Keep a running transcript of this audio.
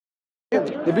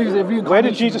Where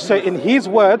did Jesus say in his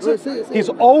words,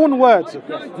 his own words,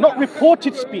 not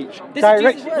reported speech,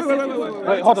 direct?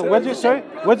 Wait, hold on. Where did it say?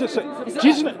 Where did it say?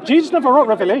 Jesus never wrote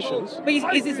Revelations. But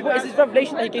is his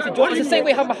revelation that he gave to John? It's the same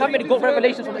way how Muhammad got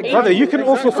revelations from the angels. Brother, you can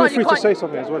also feel free to say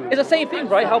something as well. It's the same thing,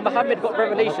 right? How Muhammad got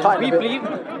revelations. We believe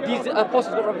these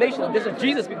apostles got revelations, and this is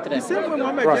Jesus speaking to them. Same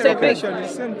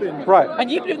thing. Right. And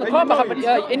you believe in the Quran, Muhammad,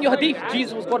 in your hadith,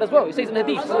 Jesus was God as well. It says in the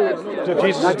hadith. So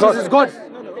Jesus is God.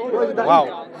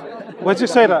 Wow. Where does it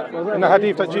say that in the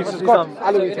hadith that Jesus is God? In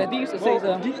the hadith it says,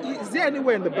 is there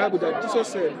anywhere in the Bible that Jesus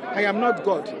said, I am not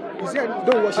God? Is there,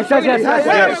 don't worship?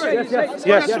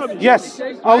 Yes.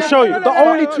 I'll show you. The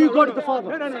only true God is the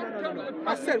Father. No.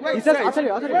 I said, where he he says, says, I'll tell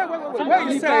you. Where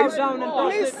he says,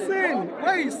 listen,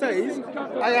 where he says,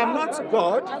 I am not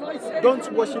God,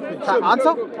 don't worship me. Can I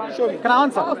answer? Show me. Can I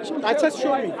answer? I said,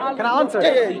 show me. Can I answer?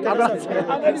 Yeah, you can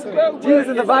answer. Jesus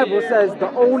in the Bible says the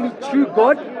only true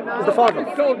God is the Father.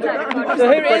 so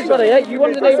here it is, brother, yeah? You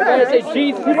want to name it where it says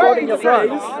Jesus is God in your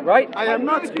Quran, right? I am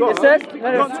not God. It says,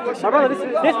 my brother,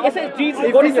 it says Jesus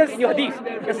is God in your hadith.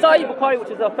 In Sahih Bukhari, which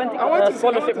is the authentic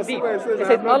scholarship hadith, it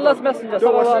says Allah's Messenger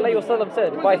ﷺ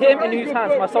said, by him in whose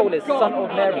hands my soul is, son of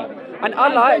Mary. And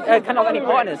Allah cannot have any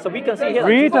partners, so we can see here.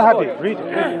 Read the hadith, read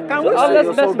it. So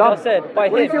Allah's Messenger said, by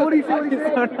him. So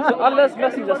Allah's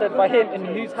Messenger said, by him in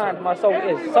whose hand my soul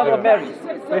is, son of Mary,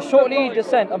 will shortly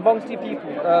descend amongst you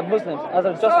people, Muslims, as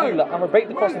a just ruler, and will break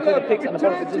the cross and kill the pigs and the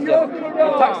followers of Jizya.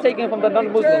 The tax taken from the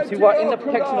non-Muslims who are in the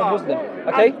protection of Muslim.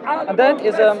 Okay, and then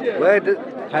is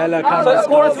so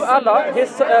according to Allah, his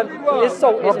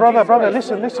soul is. Brother,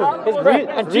 listen. His breath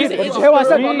and Jesus. Just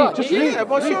read. Yeah,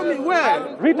 but show me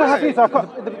where. Read the hadith.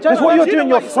 Because what you're doing,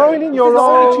 you're throwing in your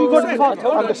own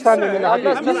understanding in the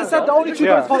hadith. Jesus said the only true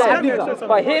God is the Father.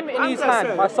 By him in his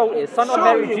hand, my soul is, son of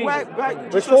Mary, Jesus.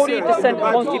 Will shortly descend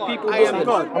amongst you people,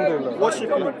 Muslims. Worship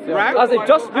me. Right? As a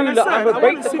just ruler, and will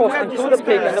break the cross and kill the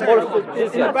pig and the followers of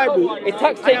Jizya. A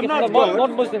tax taken from the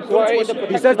non-Muslims who are in the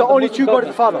protection. He says the only true God is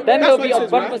the Father. Then there will be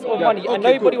abundance of money, and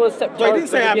nobody will accept charity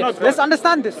for the gifts. Let's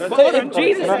understand this. So if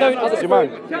Jesus is known as a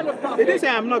They didn't say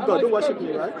I am not God, don't worship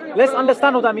me, right? Let's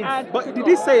understand what that means. But did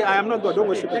he say I am not God, don't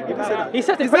worship me? Did he say that? He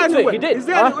said it prayed. He did. Is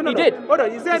there He did. Hold on,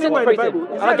 is there anywhere in the Bible?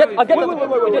 I'll get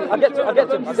to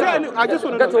him. I just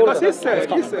want to know, because he said,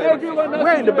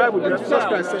 where in the Bible did Jesus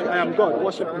Christ say I am God,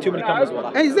 worship me? Too many cameras.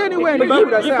 And is there anywhere in the Bible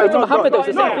that says I am not Muhammad, God?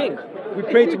 it's the same thing. We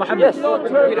pray to Muhammad. Yes. So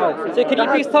can you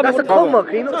please tell me That's a comma.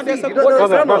 Can you not see? You don't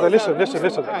know. Brother, listen.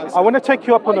 I want to take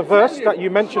you up on a verse that you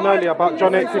mentioned earlier about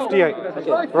John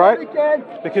 8:58, right?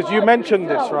 Because you mentioned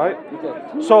this, right?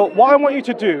 So what I want you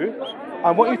to do,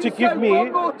 I want you to give me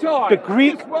the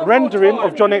Greek rendering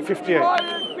of John 8:58. I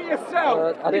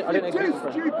don't agree.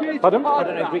 Pardon? I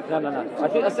don't agree. No. I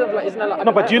think that's like, isn't that like?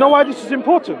 No, but do you know why this is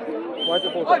important? Why is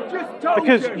it important?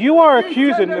 Because you are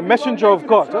accusing the messenger of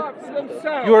God.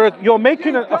 You're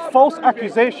making a false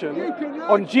accusation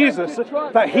on Jesus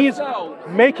that he's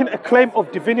making a claim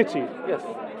of divinity. Yes.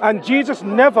 And Jesus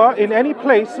never, in any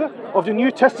place of the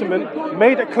New Testament,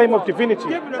 made a claim of divinity.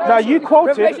 Now you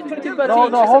quoted. Revelation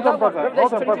 22:13. No, hold on, brother.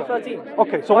 Revelation 22:13.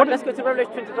 Okay, so what? Let's go to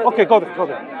Revelation 22:13. Okay, go there.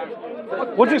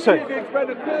 What did it say?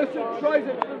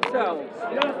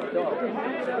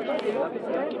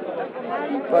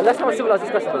 Well, let's have a civilized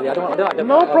discussion, buddy. I don't like them.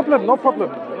 No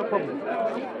problem.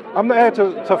 I'm not here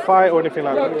to fight or anything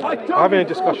like that. I'm having a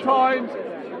discussion.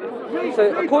 So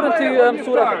according to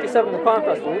Surah 57, the Quran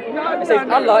first of all, it says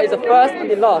Allah is the first and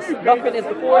the last. Nothing is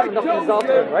before him, nothing is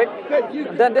after him, right?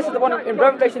 And then this is the one in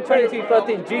Revelation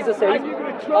 22:13. Jesus says,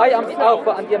 I am the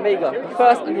Alpha and the Omega, the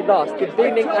first and the last, the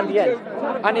beginning and the end.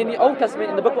 And in the Old Testament,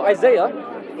 in the book of Isaiah,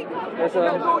 there's in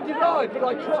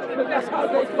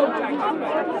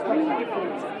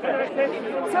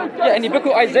the book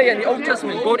of Isaiah in the Old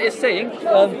Testament, God is saying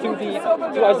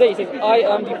to Isaiah, he says, I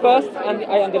am the first and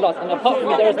I am the last, and apart from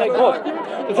me there is no God.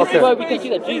 So this is why we can see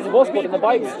that Jesus was God in the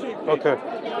Bible. Okay.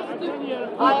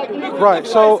 Right,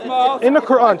 so in the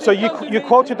Quran, so you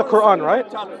quoted the Quran, right?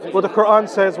 Well, the Quran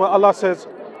says, well, Allah says,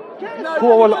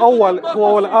 Huwa al-awwal,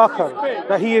 huwa al-akhir,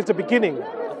 that he is the beginning,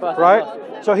 right?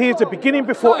 So he is the beginning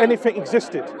before anything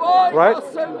existed, right?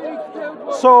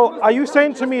 So are you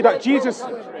saying to me that Jesus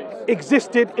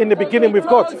existed in the beginning with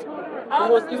God? He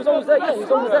was always there, yeah, he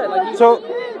was always there. Like,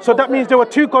 so that means there were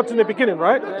two gods in the beginning,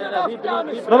 right?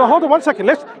 No, hold on 1 second.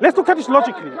 Let's look at this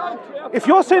logically. If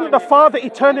you're saying that the Father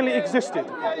eternally existed,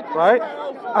 right,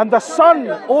 and the Son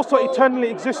also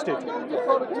eternally existed,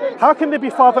 how can there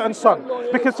be Father and Son?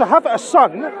 Because to have a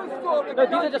son, no,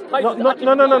 these are just types. no.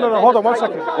 Hold on 1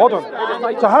 second. Hold on.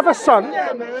 To have a son,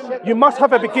 you must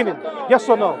have a beginning. Yes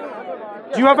or no?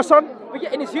 Do you have a son? But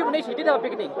yeah, in his human nature, he did have a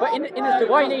beginning. But in his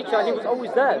divine nature, he was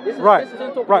always there. This is, Right. This is him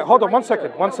talking Right. Hold on.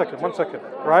 about- 1 second.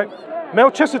 Right.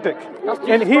 Melchizedek. That's In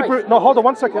Jesus Hebrew. Christ. No. Hold on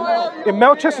 1 second. In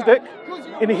Melchizedek,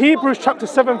 in Hebrews chapter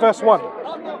 7 verse 1,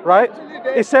 right?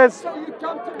 It says,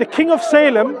 the king of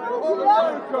Salem,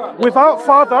 without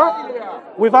father,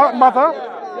 without mother,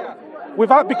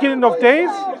 without beginning of days,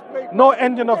 no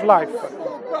ending of life.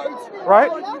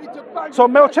 Right? So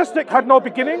Melchizedek had no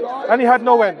beginning and he had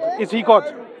no end. Is he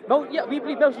God? Yeah, we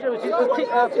believe Melchizedek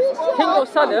is king of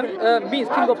Salem means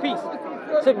king of peace.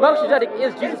 So Melchizedek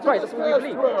is Jesus Christ. That's what we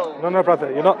believe. No,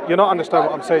 brother. You're not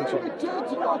understanding what I'm saying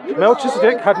to you.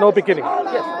 Melchizedek had no beginning.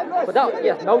 Yes, but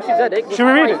yes, Melchizedek was Should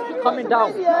we read Christ coming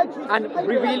down and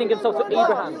revealing himself to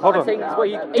Abraham. Hold and on. saying this is where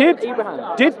he Did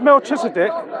Abraham.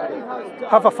 Melchizedek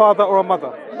have a father or a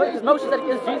mother? But Melchizedek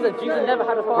is Jesus. Jesus never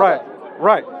had a father.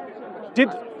 Right. Did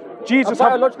Jesus A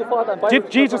have? biological father. And Did biological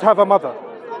Jesus father. have a mother?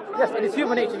 Yes, in his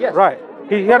human nature, yes. Right.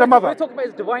 He had a mother. We're talking about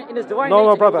his divine. In his divine No,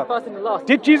 nature, brother. he was the first and the last.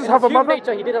 Did Jesus in have his a human mother?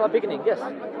 nature, he did have a beginning. Yes.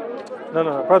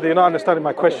 No, brother. You're not understanding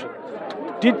my question.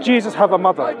 Did Jesus have a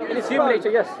mother? In his human nature,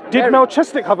 yes. Did Mary.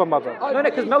 Melchizedek have a mother? No,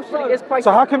 because Melchizedek is Christ.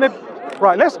 So how can they?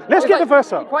 Right. Let's get the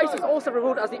verse up. Christ is also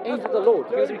revealed as the angel of the Lord,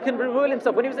 because he can reveal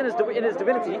himself when he was in his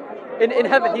divinity in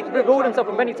heaven. He could reveal himself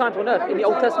many times on earth in the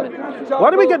Old Testament. Why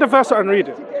don't we get the verse out and read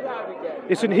it?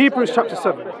 It's in Hebrews chapter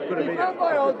 7.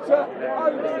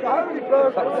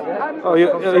 Oh,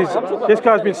 this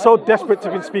guy's been so desperate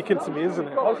to be speaking to me, isn't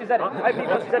it? Melchizedek. I believe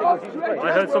Melchizedek was Jesus Christ.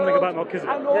 I heard something about Melchizedek.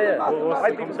 Yeah. What's I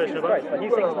the believe it's conversation Jesus about? Christ, but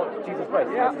he's saying it's not Jesus Christ.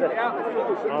 Melchizedek.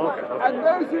 Oh, okay.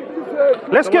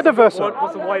 Let's get the verse What's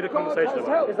up. the wider conversation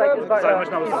about? It's about So I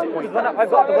imagine that was the point. I've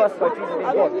got the verse about Jesus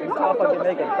being God. He's Alpha and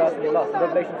Omega, the first and the last.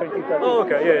 Revelation 22:13. Oh,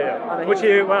 okay, yeah. Which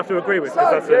you will have to agree with,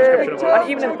 because that's a description of And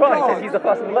even in Quran, he says he's the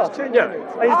first and the last. Yeah.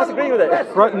 And he's disagreeing with it.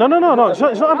 Right? No. It's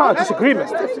not about a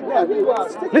disagreement.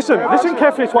 Listen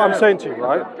carefully to what I'm saying to you,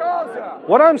 right?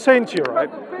 What I'm saying to you, right,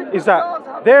 is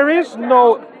that there is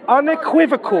no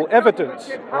unequivocal evidence,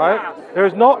 right? There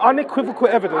is no unequivocal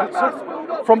evidence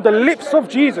from the lips of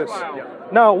Jesus.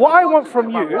 Now, what I want from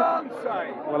you,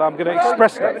 well, I'm going to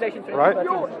express that, right?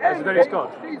 That is God.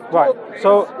 Right.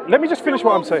 So let me just finish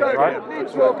what I'm saying, right?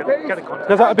 Get a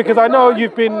context. Because I know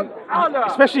you've been,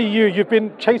 especially you've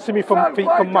been chasing me for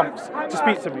months to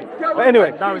speak to me. But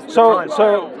anyway, so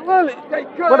well,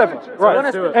 whatever. Right.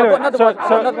 let's do it. Anyway, I've got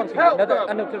another one for you. Another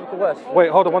unequivocal verse. wait,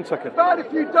 hold on 1 second.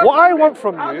 What I want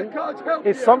from you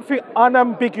is something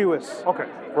unambiguous. Okay.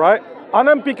 Right?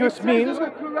 Unambiguous means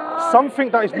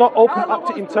something that is not open up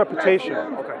to interpretation.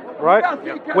 Okay. Right?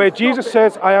 Where Jesus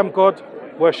says, I am God,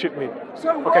 worship me.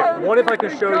 Okay, what if I can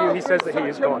show you he says that he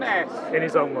is God in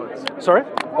his own words? Sorry?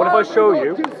 What if I show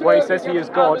you where he says he is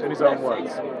God in his own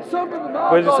words?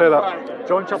 Where did you say that?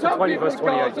 John chapter 20, verse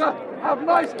 28.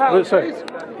 What did it say?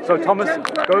 So Thomas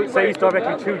says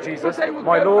directly to Jesus,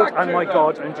 my Lord and my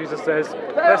God, and Jesus says,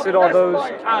 blessed are those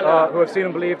who have seen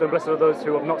and believed, and blessed are those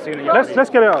who have not seen and yet believed. Let's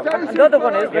get it out. Another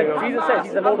one is when Jesus says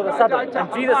he's the Lord of the Sabbath, and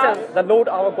Jesus says the Lord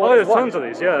our Oh, God there's is one. tons of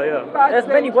these, yeah. There's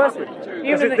many verses.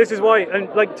 This is why, and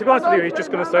like to be honest with you, he's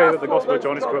just going to say that the Gospel of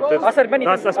John is corrupted. I said many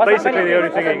That's things. I said basically many the only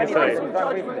things. thing he can say.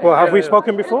 Well, have we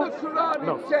spoken before?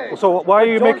 No. So why are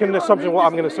you making the assumption what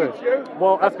I'm going to say?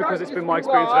 Well, that's because it's been my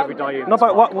experience of every day. No,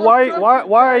 but why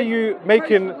are you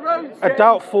making a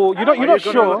doubtful? You're not gonna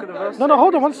sure. look at the verse? No.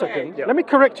 Hold on 1 second. Yeah. Let me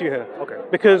correct you here. Okay.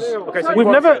 Because so we've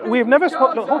you never want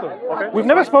spoken. No, hold on. Okay. We've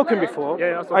never spoken before.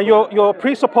 Yeah, that's and cool. you're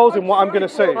presupposing what I'm going to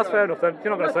say. That's fair enough then. If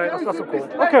you're not going to say it, that's all cool.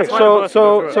 Okay.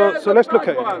 So let's look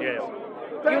at it. Yeah.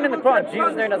 Even in the Quran, Jesus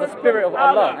is known as the Spirit of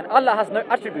Allah, and Allah has no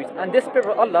attributes, and this Spirit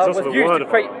of Allah It's was also the used word to of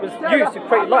create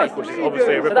life. Which is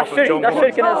obviously a So rip-off of John that's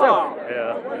shirk in itself.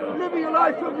 Yeah. Living a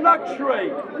life of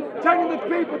luxury, telling the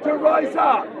people to rise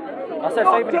up. I said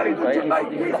so many things, right?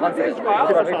 He's the answer.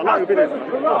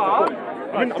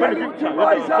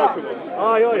 Rise up.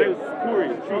 Oh, yeah. And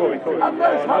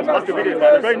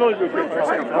those Very knowledgeable.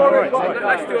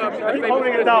 Let's do it. Keep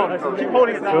holding it down. Keep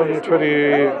holding it down. John 20.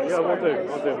 Yeah, we'll do.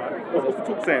 What's the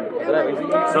talk saying? You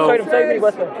showed him so many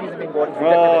words of Jesus being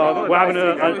God. We're having a...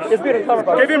 It's good in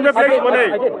cover. Give him Revelation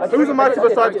 1:8. Who's the mighty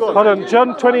besides God? Hold on.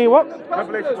 John 20. What?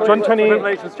 John 20.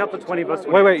 Revelation chapter 20, verse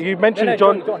 28. Wait. You mentioned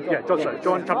John. Yeah,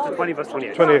 John chapter 20, verse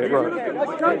 28. 28. Right.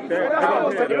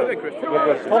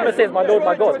 Thomas says, my Lord,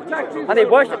 my God. And they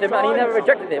worshipped him and he never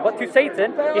rejected it. But to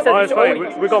Satan, he said, Oh, you it's should funny.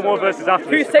 only... We've got more verses after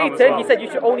To this to come as Satan, well. he said, you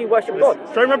should only worship God.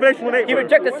 Show him Revelation 1:8. He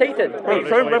rejected Satan.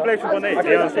 Show him Revelation 1:8.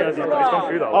 Yes, he's gone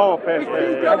through that. Oh, fair.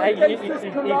 And he gave me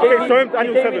show him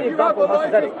Daniel he gave me 7. the example of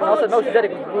Melchizedek. And I said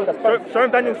Melchizedek was ruled as first. Show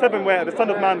him Daniel 7 where the Son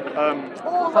of Man.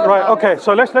 Right. Okay.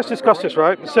 So let's discuss this.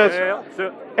 Right. It says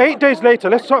So, 8 days later.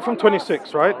 Let's start from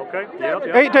 26. Right. okay, yeah.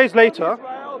 8 days days later,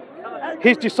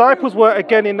 his disciples were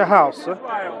again in the house,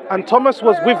 and Thomas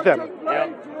was with them.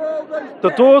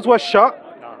 The doors were shut,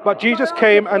 but Jesus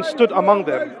came and stood among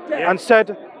them and said,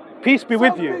 "Peace be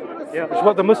with you." Which is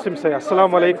what the Muslims say,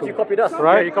 Assalamu alaikum. You copied us.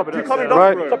 Right? Yeah, you copied us.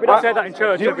 Right. I say that in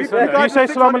church every Sunday. Do you say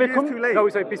Assalamu alaikum? No,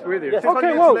 we say peace be with you. Yes.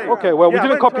 Okay, well, we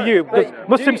didn't copy you because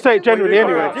Muslims say it generally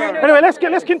anyway. Anyway, let's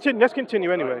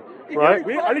continue anyway. Right?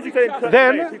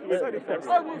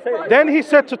 Then he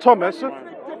said to Thomas,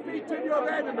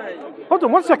 hold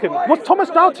on 1 second. Was Thomas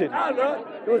doubted?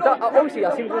 It was that, obviously,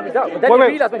 I seem to be doubt. But then you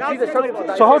realize when Jesus showed him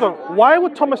that. So hold on. Why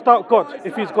would Thomas doubt God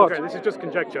if he's God? Okay, this is just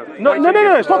conjecture. No,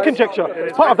 it's not conjecture.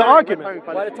 It's part of the argument.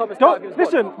 Why did Thomas doubt he was God?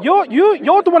 Listen,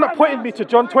 you're the one that pointed me to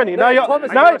John 20. Now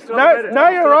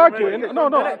you're arguing. No.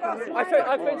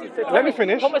 Let me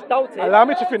finish. Thomas doubted. Allow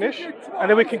me to finish, and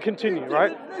then we can continue.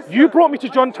 Right? You brought me to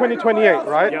John 20:28.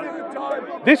 Right? Yeah.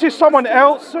 This is someone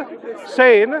else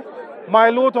saying, "My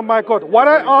Lord and my God." What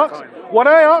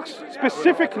I asked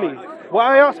specifically,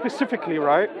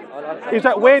 right, is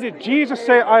that where did Jesus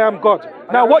say, "I am God"?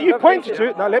 Now, what you pointed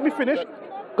to. Now, let me finish,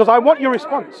 because I want your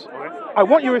response. I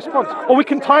want your response, or we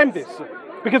can time this.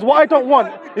 Because what I don't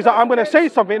want is that I'm going to say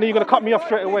something and then you're going to cut me off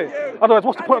straight away. Otherwise,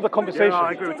 what's the point of the conversation? Yeah,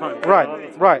 no, I agree with time.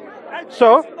 Right.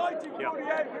 So,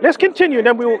 let's continue and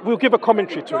then we'll give a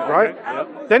commentary to it, right? Yeah.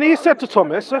 Then he said to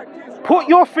Thomas, "Put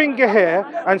your finger here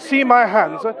and see my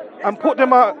hands, and put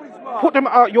them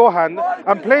out your hand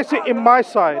and place it in my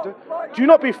side. Do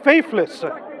not be faithless,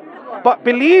 but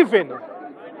believing."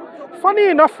 Funny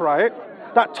enough, right,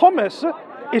 that Thomas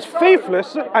is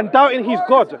faithless and doubting he's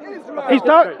God. He's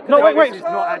doubt. No, wait. He's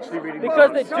not actually reading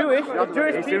Because the Jewish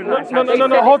people.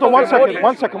 No. Hold on, 1 second.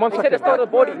 1 second. They said they stole the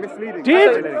body.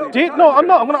 Did no? I'm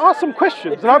not. I'm going to ask some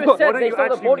questions. And I've got. Said they stole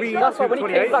the body. That's why when he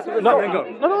came back to the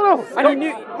No. And he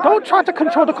knew. Don't try to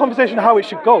control the conversation how it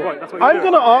should go. I'm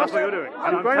going to ask. That's what you're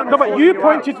doing. No, but you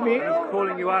pointed me. I'm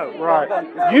calling you out. Right.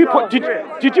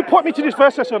 Did you put me to this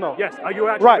verse? Yes or no? Yes. Are you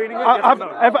actually Right. reading it? Yes or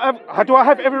no? Do I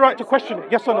have every right to question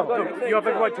it? Yes or no? You have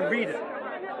every right to read it.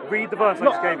 Read the verse I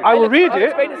just gave you. I will read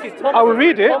it. I will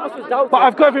read it. But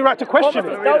I've got every right to question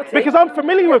it because I'm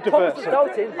familiar with the verse. Thomas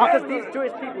was doubting because these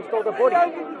Jewish people stole the body.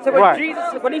 So when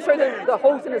Jesus, when he showed them the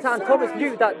holes in his hand, Thomas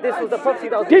knew that this was the prophecy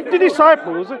that was. Did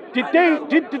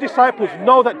the disciples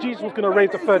know that Jesus was going to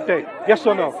raise the third day? Yes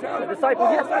or no? The disciples,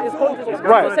 yes.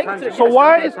 Right. So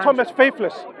why is Thomas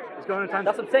faithless?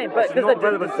 That's what I'm saying. But It's not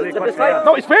relevant to the question.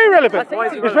 No, it's very relevant.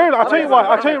 It's very relevant. I'll tell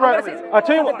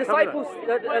you why.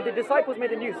 The disciples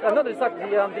made a news. Not the disciples,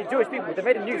 the Jewish people. They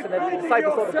made a news, and the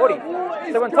disciples saw the body.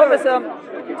 So when Thomas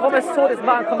saw this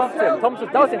man come up to him, Thomas was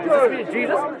doubting, "Is this really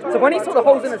Jesus?" So when he saw the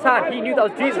holes in his hand, he knew that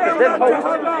was Jesus because them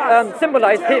holes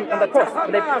symbolized him and the cross.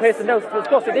 And they pierced the nails to his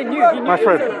cross. So they knew. He knew. My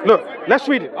friend, look, let's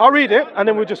read it. I'll read it, and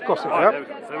then we'll discuss it. Yeah?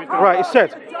 Right. It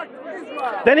said.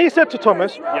 Then he said to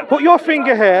Thomas, "Put your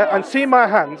finger here and see my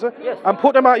hands, and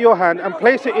put them out your hand and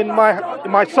place it in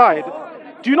my side.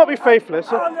 Do not be faithless,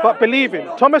 but believing."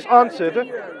 Thomas answered,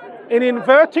 in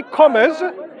inverted commas,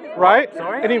 right?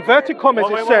 Sorry? In inverted commas,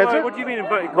 it says. What do you mean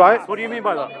inverted commas? Right? What do you mean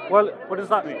by that? Well, what does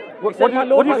that mean? What do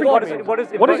you think? What does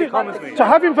What is inverted it? commas mean? To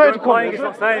have inverted You're implying commas. he's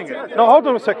not saying it. No, hold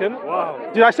on a second. Wow.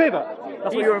 Did I say that?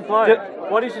 That's what you're implying.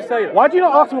 Why did you say it? Why do you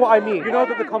not ask me what I mean? You know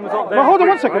that the commas aren't there. No, hold on in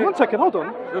 1 second. Greek, 1 second. Hold on.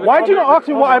 right? Why do you not ask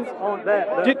me what I'm? Aren't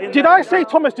there. Did I say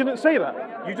Thomas didn't say that?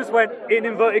 You just went in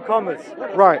inverted commas.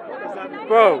 Right.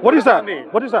 Bro, What is that? mean?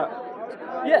 What is that?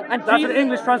 Yeah, and That's Jesus, an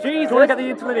English translation. Do you want to get the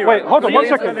interlinear? Wait, hold on 1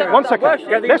 second. accepted 1 the second.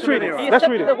 worship. Let's read it. He Let's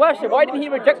accepted read the it. worship. Why didn't he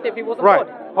reject it if he wasn't Right.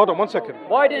 God? Hold on 1 second.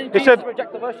 Why didn't It Jesus said,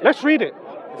 reject the worship? let's read it.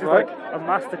 This is Right. like a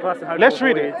masterclass in how to Let's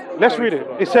read avoid it. Let's read it.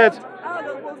 It said,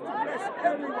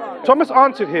 Thomas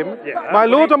answered him, Yeah. "My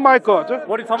Lord and my God."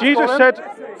 What did Thomas Jesus call him? said,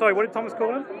 Sorry, what did Thomas call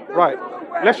him? right.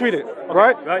 Let's read it.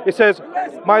 Right. right. It says,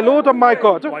 "My Lord and my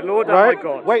God." My Lord and right? my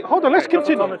God. Wait, hold on. Let's Okay,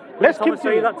 continue. Thomas- Let's Thomas say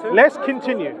continue. that too? Let's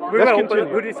continue. We Let's will, but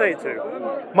continue. who did he say it to?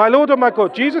 "My Lord and my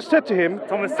God." Jesus said to him,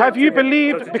 Thomas said "Have to you him, so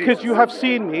believed to because Jesus. you have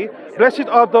seen me? Blessed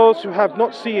are those who have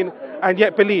not seen and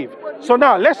yet believe." So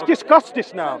now, let's discuss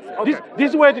this now. Okay.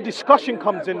 This is where the discussion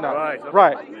comes in now. Right, okay.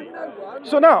 Right.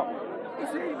 So now,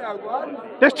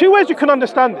 there's two ways you can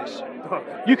understand this.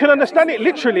 You can understand it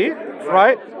literally,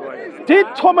 right? Did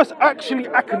Thomas actually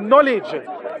acknowledge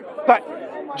that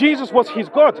Jesus was his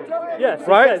God? Yes.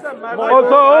 he Right? says, "My Although,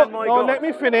 Lord and my no, God." let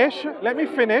me finish.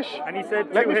 And he said,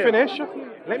 Let to me him. finish.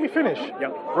 Let me finish.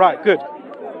 Yep. Right, good.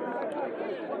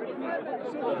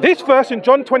 This verse in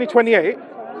John 20:28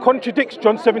 contradicts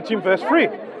John 17 verse 3.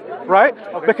 right?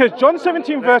 Because John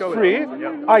 17 verse 3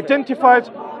 identifies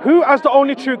who as the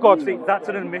only true God. See, that's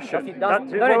an admission. Wait,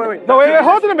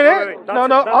 Hold on a minute. No,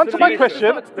 answer my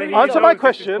question. Answer my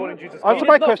question. Answer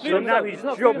my question.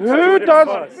 Who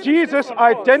does Jesus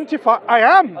identify? I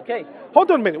am. Okay.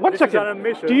 Hold on a minute. One second.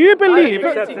 Do you believe?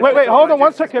 Wait. Hold on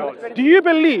 1 second. Do you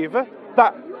believe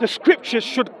that the scriptures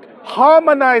should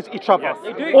harmonize each other,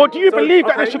 or do you believe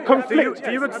that they should conflict?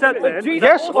 Do you accept this?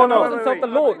 Yes or no? Himself the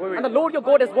Lord, and the Lord your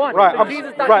God is one. Right,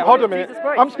 Right, hold on a minute.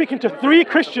 I'm speaking to 3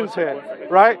 Christians here,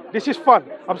 right? This is fun.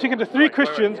 I'm speaking to 3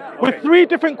 Christians with 3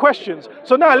 different questions.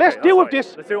 So now let's deal with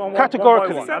this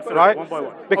categorically,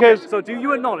 right? Because so do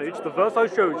you acknowledge the verse I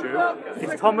showed you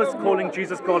is Thomas calling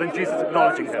Jesus God and Jesus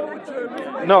acknowledging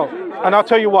him? no, and I'll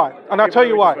tell you why. I'll tell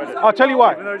you why. I'll tell you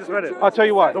why. Even though I just read it. I'll tell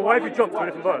you why. Then why have you jumped to a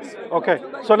different verse? Okay,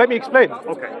 so let me explain.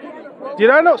 Okay. Did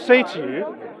I not say to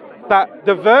you that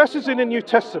the verses in the New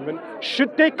Testament,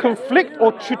 should they conflict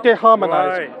or should they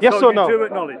harmonize? Right. Yes so or no? You do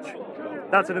acknowledge.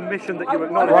 That's an admission that you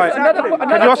acknowledge. Right.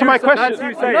 Can you answer my question? That's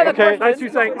you saying, Okay. That's you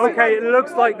saying, okay, it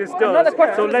looks like this does,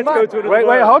 so let's go to another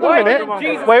Wait, hold on a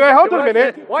minute. Wait, hold on a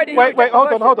minute. Wait,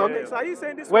 hold on. So are you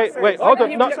saying this? Wait, hold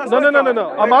on.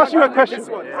 No. I'm asking you a question.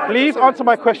 Please answer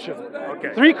my question.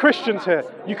 3 Christians here.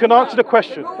 You can answer the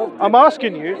question. I'm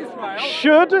asking you,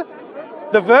 should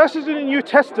the verses in the New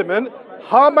Testament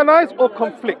harmonize or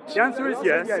conflict? The answer is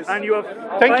yes, and you have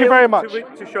Thank you very much.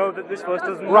 to show that this verse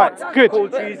does not Good. call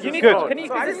Jesus Good. God. Can you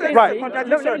Right.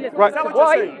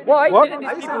 Why What? didn't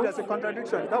Are these you saying people? there's a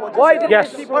contradiction? Is that what Why you're saying? didn't Yes.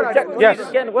 these people reject Yes. Jesus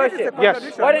again worship?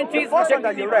 Yes. Why didn't Jesus First one reject that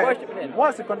these you people read, worshiping him?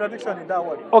 what's the contradiction in that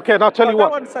one? Okay, and I'll tell you That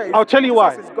what. one says I'll tell you why.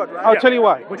 Jesus is God, right? I'll tell you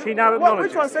why. Which he now Which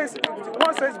acknowledges. one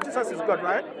says Jesus is God,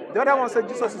 right? The other one says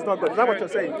Jesus is not God. Is that what you're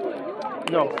saying?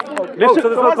 No. So there's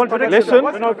Listen, no contradiction. listen.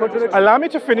 There's no contradiction. Allow me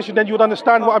to finish, and then you would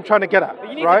understand what I'm trying to get at, But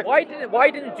you need right? to, why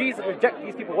didn't Jesus reject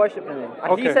these people worshiping him?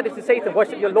 And he Okay. said it's to Satan,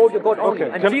 worship your Lord, your God only.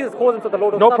 Okay. And Can- Jesus calls him to the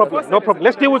Lord of No Sabbath. problem. No problem.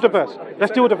 Let's deal with the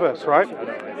verse. Right?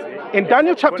 In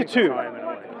Daniel chapter 2, now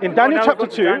we've got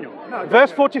to Daniel.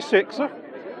 verse 46,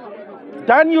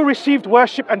 Daniel received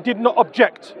worship and did not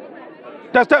object.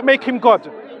 Does that make him God?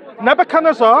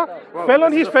 Nebuchadnezzar fell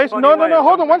on this his is a face. funny No. way of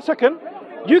Hold on jumping. 1 second.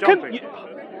 You can. Jumping.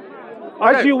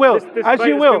 As you will, this as debate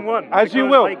you has will, been won as you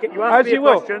because will, you asked as me a you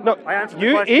will. question, No, I answered the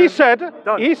he question. said,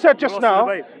 Done. he said You just lost the now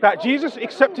debate. that Jesus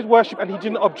accepted worship and he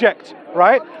didn't object,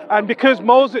 right? And because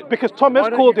Thomas Why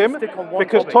don't called you him, just stick on one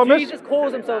because topic? Thomas. Jesus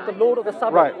calls himself the Lord of the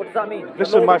Sabbath. Right. What does that mean? The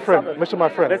Listen, Lord my of the friend. Sabbath. Listen, my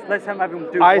friend. Let's have him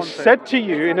do I one thing. said to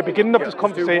you in the beginning of this just do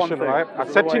one conversation, thing. right? I This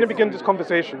is said to you in the wise beginning of thing. this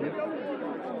conversation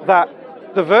that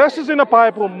the verses in the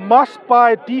Bible must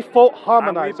by default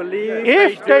harmonize. believe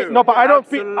If they do. no, but I don't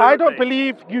Absolutely.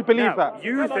 believe you believe Now, that.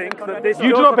 you think that this You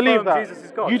do does not believe affirm that. Jesus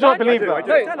is God. You don't I believe do, that. I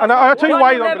do. And I'll tell you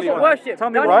why you don't Daniel believe never that. worshipped. Tell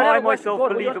me Daniel why never I worshipped myself God.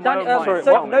 believe in my own mind. Sorry,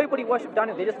 So what? nobody worshipped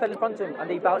Daniel. They just fell in front of him and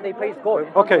they praised God.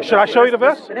 Okay, should I show you the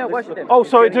verse? They never worshipped him. Oh,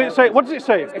 so it did say? What does it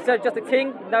say? It said just the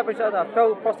king Nebuchadnezzar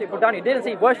fell prostrate for Daniel. It didn't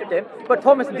say he worshipped him, but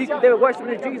Thomas and these people, they were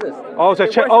worshipping Jesus. Oh, so They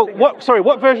check. worshipped Oh, him. what? Sorry,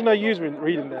 what version are you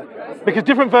reading there? Because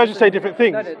different versions say different things.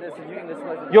 No, this is New English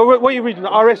version. What are you reading? The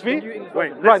RSV?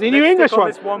 Wait, Right, the New English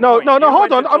one. No,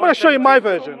 hold on. I'm going to show you my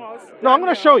version. No, I'm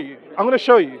going to show you. I'm going to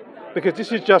show you because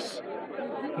this is just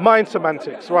mind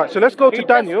semantics. Right. So let's go He to just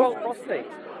Daniel. fell prostrate.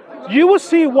 You will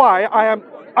see why I am.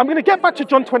 I'm going to get back to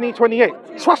John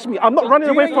 20:28. Trust me, I'm not running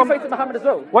Do you away know from. you pray to Muhammad as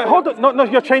well? Wait, hold on. No,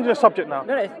 you're changing the subject now.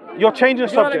 No, You're changing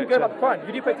the you're not letting me subject. go about the Quran.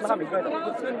 You do pray to Muhammad. You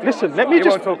know that. Listen, let me You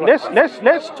just won't talk like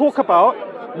let's talk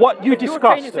about what you You're changing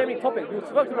discussed. so many topics. You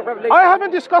spoke to about Revelation. I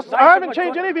haven't discussed. Now I you haven't talk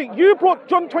changed about anything. You brought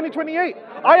John 20:28.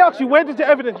 I asked you where does the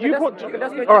evidence. You let's- brought. okay,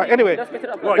 let's go to All right. the- Anyway, let's go to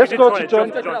that. Right, let's you go did to try John.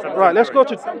 it, John 17. Right. Let's go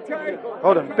to.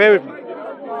 Hold on. Bear with me.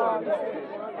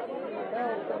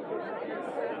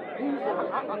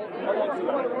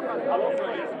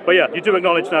 But yeah, you do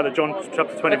acknowledge now that John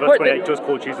chapter 20 verse 28 does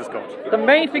call Jesus God. The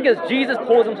main thing is Jesus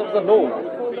calls himself the Lord.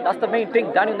 That's the main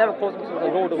thing. Daniel never calls himself the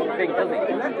Lord of all things, does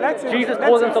he? Jesus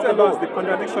calls himself the Lord. The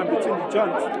contradiction between John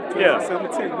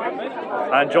 17.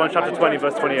 And John chapter 20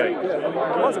 verse 28.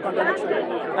 What's the contradiction?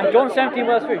 And John 17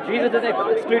 verse 3, Jesus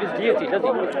doesn't exclude his deity, does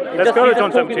he? Let's go to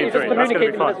John 17:3. He's just That's gonna be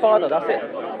communicating with his fun. Father, that's it.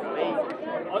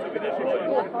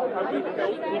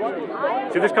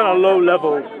 See, this kind of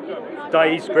low-level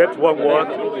Dai script won't work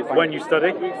when you study,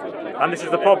 and this is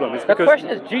the problem. It's The because question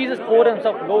is, Jesus called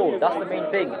himself Lord. That's the main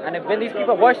thing. And when these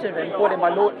people worship him, call him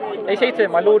my Lord, they say to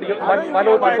him, my Lord, my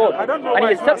Lord, my God. I don't know And why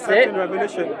he it's not accepts it. accepting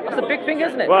revelation. That's a big thing,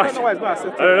 isn't it? well, I don't know why it's not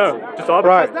accepting. I don't know, just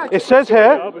arbitrary. Right. It says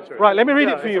here. Right. Let me read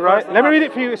it for you. Right. Let me read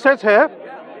it for you. It says here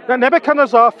that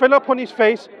Nebuchadnezzar fell upon his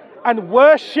face and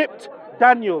worshipped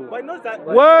Daniel. But he knows that-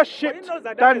 Worshipped but he knows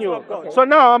that Daniel. is not God. So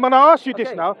now I'm going to ask you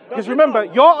this now, because remember,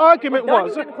 your argument Daniel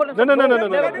was didn't call himself no. Lord. No.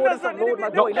 Daniel called himself Lord, my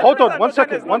God. He Hold never on, said one that.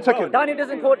 second, one second. Daniel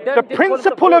doesn't call. The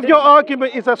principle of your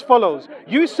argument is as follows.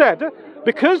 You said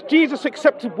because Jesus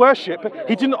accepted worship,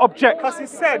 he didn't object. Because he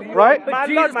said, you Right? my But Lord,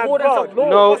 Jesus my called God. himself Lord.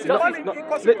 No, Because he no, called him- no.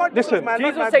 because he called Listen. my Lord,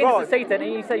 Jesus my saying this God. to Satan,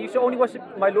 and he said, "You should only worship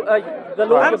the Lord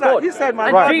your Hamza, God." he said, "My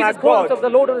and Lord, Jesus my called God." himself the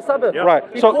Lord of the Sabbath. Right.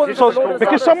 He So, called himself the Lord of the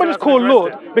because Sabbath. someone is called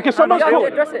Lord, because someone's You have to called.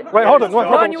 address it. Right, hold on.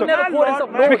 Daniel So- never called himself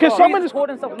Lord. because someone Jesus is called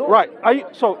himself Lord. Right.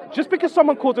 So just because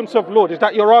someone calls himself Lord, is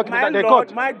that your argument My that they're Lord,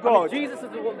 God? my I mean, God. Jesus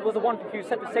was the one who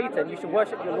said to Satan, "You should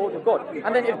worship your Lord your God."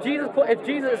 And then if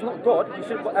Jesus is not God, you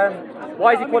should.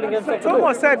 Why is he calling himself the Lord?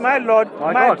 Someone said, my Lord,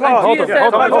 My my God. God. And Hold Jesus on, says,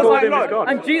 hold on, "My hold Lord, on. my Him is Lord. God.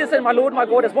 And Jesus said, "My Lord, my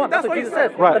God is one." That's That's what what he Jesus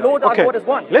said. says. Right. The Lord our Okay. God is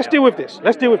one. Let's deal with this.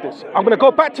 Let's deal with this. I'm going to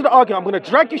go back to the argument. I'm going to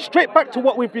drag you straight back to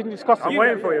what we've been discussing. I'm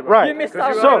waiting for you, bro. Right. You missed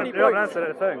Because out you on haven't many you haven't points.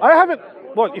 answered anything. I haven't.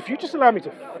 Well, if you just allow me to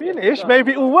finish,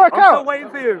 maybe it will work I'm out. still waiting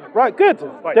for you. Right, good.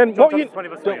 Right, Then John what you? chapter 20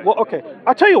 verse 28. Well, okay.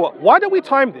 I'll tell you what. Why don't we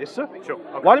time this? Sure, okay.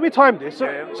 Why don't we time this?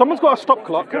 Yeah. Someone's got a stop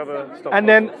clock, You have a stop and clock.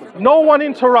 then no one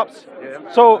interrupts. Yeah.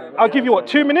 So I'll give you what?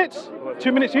 2 minutes?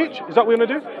 2 minutes each? Is that what we're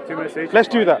gonna do? 2 minutes each. Let's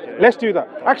do Fine. that. Yeah. Let's do that.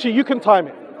 Actually, you can time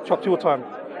it. Chop, you will time it.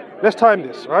 Let's time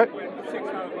this, right?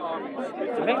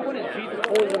 The main point is Jesus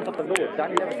calls himself the Lord.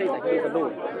 Daniel never says that he is the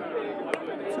Lord.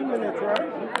 2 minutes, right?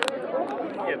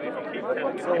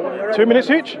 2 minutes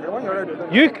each. When you're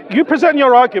ready. You present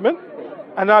your argument,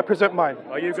 and I present mine.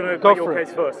 Are you going to Go make for your it.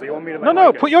 case first? So you want me to make No, my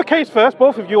no. case? Put your case first,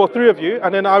 both of you or three of you,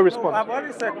 and then I'll No, respond. I've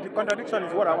already said the contradiction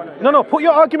is what I want to hear. No, no. Put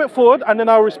your argument forward, and then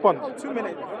I'll respond. 2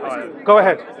 minutes. Alright. Go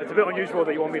ahead. It's a bit unusual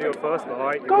that you want me to go first, but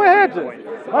alright. Go ahead.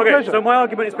 My Okay, pleasure. so my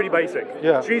argument is pretty basic.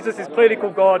 Yeah. Jesus is clearly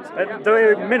called God at the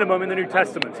very minimum in the New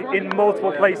Testament, in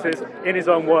multiple places in his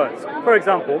own words. For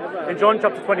example, in John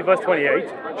chapter 20, verse 28,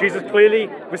 Jesus clearly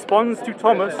responds to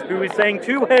Thomas, who is saying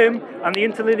to him, and the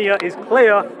interlinear is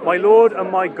clear, "My Lord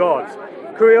and my God."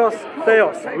 Kurios,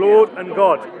 Theos, Lord and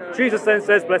God. Jesus then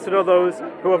says, "Blessed are those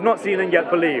who have not seen and yet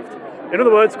believed." In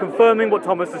other words, confirming what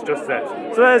Thomas has just said.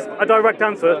 So there's a direct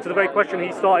answer to the very question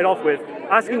he started off with,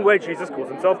 asking where Jesus calls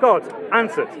himself God.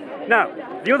 Answered. Now,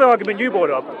 the other argument you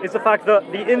brought up is the fact that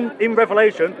in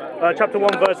Revelation, chapter 1,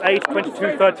 verse 8,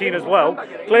 22, 13 as well,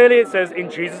 clearly it says, in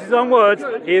Jesus' own words,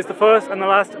 he is the first and the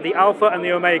last, the Alpha and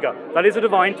the Omega. That is a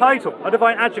divine title, a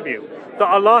divine attribute that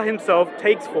Allah himself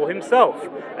takes for himself.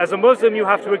 As a Muslim, you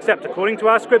have to accept, according to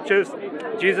our scriptures,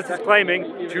 Jesus is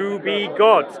claiming to be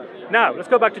God. Now, let's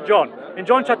go back to John. In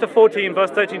John chapter 14,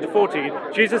 verse 13 to 14,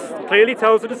 Jesus clearly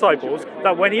tells the disciples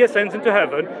that when he ascends into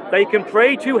heaven, they can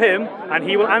pray to him and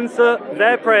he will answer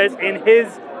their prayers in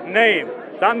his name.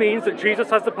 That means that Jesus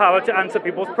has the power to answer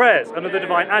people's prayers, another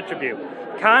divine attribute.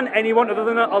 Can anyone other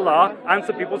than Allah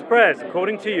answer people's prayers?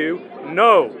 According to you,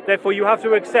 no. Therefore, you have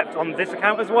to accept on this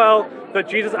account as well that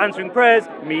Jesus answering prayers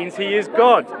means he is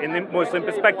God in the Muslim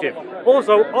perspective.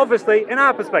 Also, obviously, in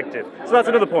our perspective. So that's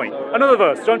another point. Another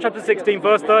verse, John chapter 16,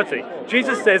 verse 30.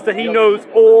 Jesus says that he knows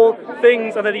all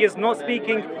things and that he is not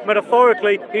speaking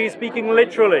metaphorically, he is speaking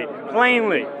literally,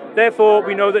 plainly. Therefore,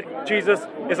 we know that Jesus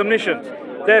is omniscient.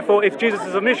 Therefore, if Jesus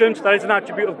is omniscient, that is an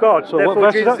attribute of God. So Therefore, what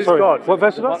verse Jesus is that? Sorry, God. what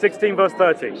verse is that? 16 verse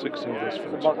 30. 16 verse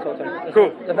 30.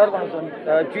 Cool. The third one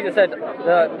was Jesus said,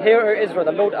 "Hear, O Israel,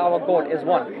 the Lord our God is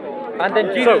one." And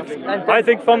then So, Jesus. and I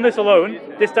think from this alone,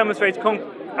 this demonstrates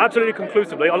absolutely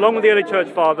conclusively, along with the early church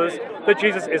fathers, that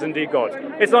Jesus is indeed God.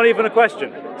 It's not even a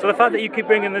question. So the fact that you keep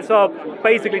bringing this up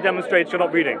basically demonstrates you're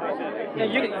not reading.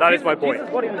 That is my point.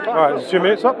 All right, is 2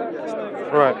 minutes up?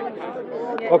 Right.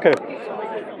 Okay.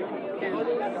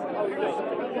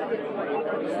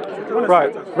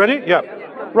 Right. Ready? Yeah.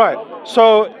 Right.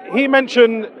 So he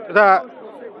mentioned that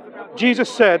Jesus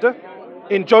said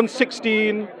in John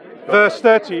 16, verse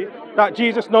 30, that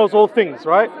Jesus knows all things,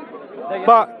 right?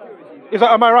 But is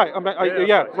that, am I right?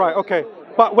 Yeah, right, okay.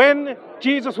 But when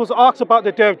Jesus was asked about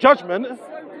the day of judgment,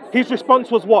 his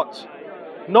response was what?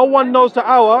 No one knows the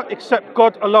hour except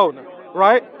God alone,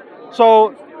 right?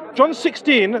 So John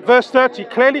 16, verse 30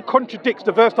 clearly contradicts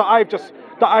the verse that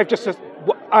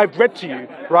I've read to you,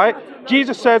 right?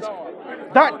 Jesus says,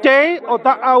 that day or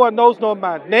that hour knows no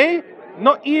man, nay,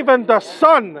 not even the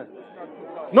Son,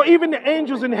 not even the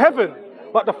angels in heaven,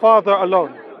 but the Father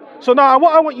alone. So now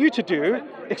what I want you to do,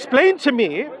 explain to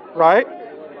me, right,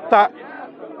 that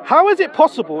how is it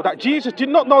possible that Jesus did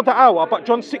not know the hour, but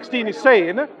John 16 is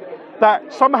saying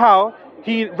that somehow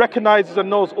he recognizes and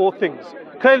knows all things?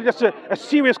 Clearly that's a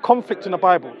serious conflict in the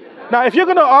Bible. Now, if you're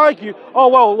going to argue, oh,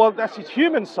 well, that's his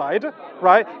human side,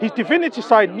 right? His divinity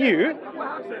side knew,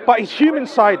 but his human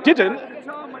side didn't.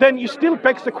 then you still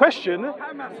begs the question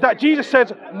that Jesus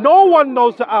says, no one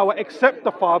knows the hour except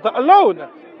the Father alone.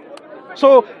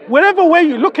 So whatever way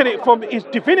you look at it, from his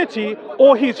divinity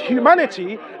or his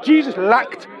humanity, Jesus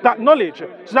lacked that knowledge.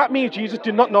 So that means Jesus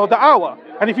did not know the hour.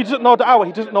 And if he doesn't know the hour,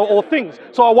 he doesn't know all things.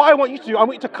 So what I want you to do, I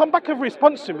want you to come back in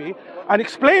response to me and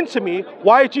explain to me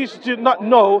why Jesus did not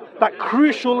know that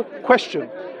crucial question.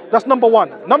 That's number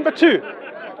one. Number two,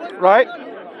 right?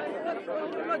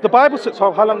 The Bible says,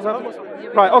 so how long is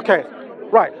that? Right, okay,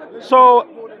 right. So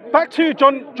back to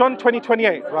John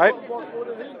 20:28, right?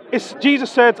 Jesus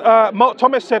said,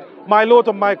 Thomas said, my Lord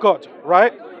and my God,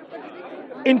 right?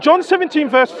 In John 17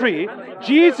 verse 3,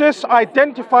 Jesus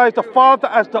identifies the Father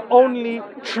as the only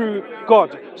true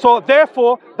God. So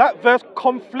therefore, that verse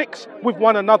conflicts with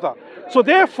one another. So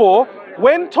therefore,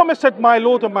 when Thomas said, my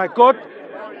Lord and my God,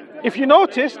 if you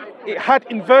noticed, it had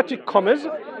inverted commas.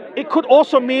 It could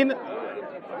also mean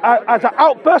as an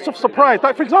outburst of surprise.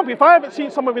 Like, for example, if I haven't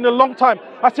seen someone in a long time,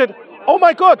 I said, oh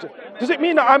my God, does it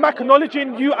mean that I'm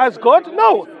acknowledging you as God?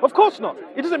 No, of course not.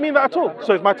 It doesn't mean that at all.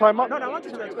 So is my time up? No, I want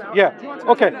you to explain. Yeah,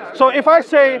 okay. So if I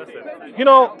say, you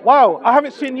know, wow, I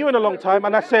haven't seen you in a long time,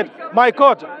 and I said, my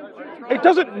God, it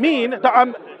doesn't mean that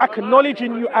I'm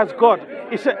acknowledging you as God.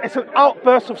 It's an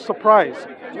outburst of surprise.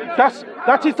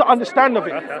 That is the understanding of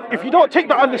it. If you don't take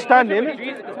the understanding,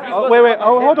 wait,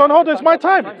 oh, hold on, it's my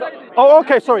time. Oh,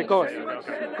 okay, sorry, go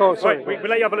on, sorry. Right, we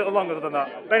let you have a little longer than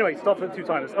that. But anyway, stop for 2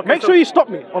 times. Okay, Make sure you stop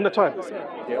me on the time.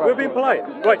 We're being polite.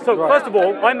 Right, so first of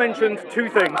all, I mentioned 2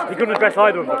 things. He couldn't address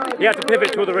either of them. He had to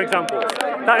pivot to other examples.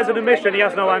 That is an admission, he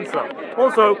has no answer.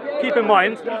 Also, keep in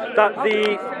mind that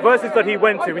the verses that he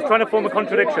went to, he's trying to form a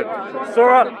contradiction.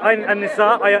 Surah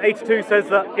An-Nisa, ayah 82 says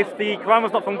that if the Quran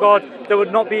was not from God, there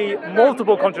would not be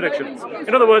multiple contradictions.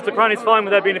 In other words, the Quran is fine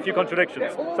with there being a few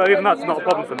contradictions. So even that's not a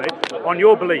problem for me, on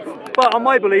your belief. But on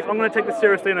my belief, I'm going to take this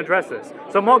seriously and address this.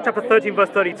 So Mark chapter 13 verse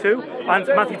 32 and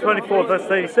Matthew 24 verse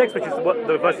 36, which is what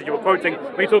the verses you were quoting,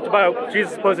 when he talked about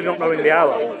Jesus supposedly not knowing the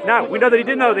hour. Now, we know that he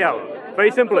did know the hour. Very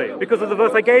simply, because of the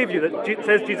verse I gave you that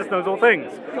says Jesus knows all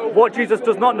things. What Jesus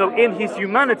does not know in his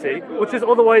humanity, which is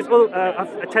otherwise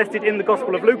attested in the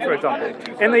Gospel of Luke, for example.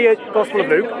 In the Gospel of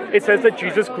Luke, it says that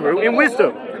Jesus grew in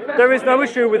wisdom. There is no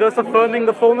issue with us affirming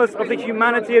the fullness of the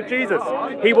humanity of Jesus.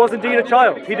 He was indeed a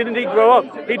child. He did indeed grow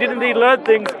up. He did indeed learn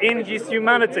things in his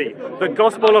humanity. The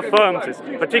Gospel affirms this,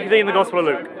 particularly in the Gospel of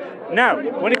Luke. Now,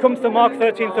 when it comes to Mark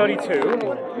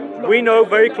 13:32, we know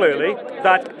very clearly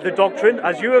that the doctrine,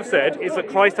 as you have said, is that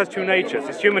Christ has 2 natures.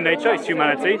 His human nature, his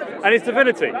humanity, and his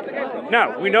divinity.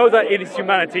 Now, we know that in his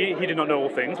humanity, he did not know all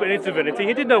things, but in his divinity,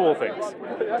 he did know all things.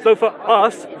 So for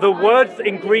us, the words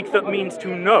in Greek that means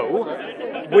to know,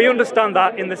 we understand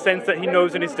that in the sense that he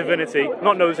knows in his divinity,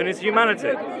 not knows in his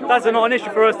humanity. That's not an issue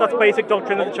for us, that's basic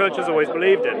doctrine that the church has always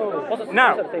believed in.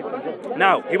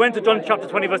 Now, he went to John chapter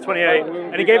 20 verse 28,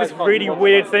 and he gave us a really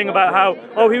weird thing about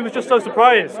how, he was just so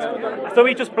surprised. So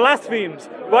he just blasphemes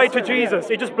right to Jesus.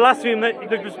 He just blasphemed.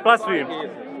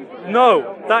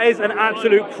 No, that is an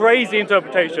absolute crazy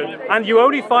interpretation, and you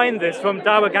only find this from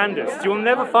Dawah. You will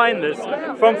never find this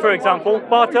from, for example,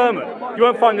 Bart Ehrman. You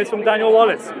won't find this from Daniel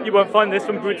Wallace. You won't find this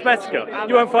from Bruce Metzger.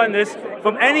 You won't find this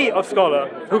from any of scholar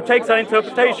who takes that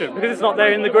interpretation, because it's not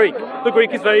there in the Greek. The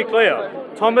Greek is very clear.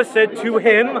 Thomas said to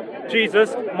him,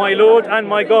 Jesus, my Lord and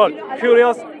my God.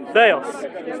 Kurios Theos.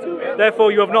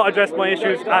 Therefore, you have not addressed my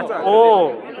issues at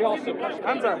all.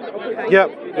 HAMZA. Yeah,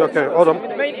 okay, hold on.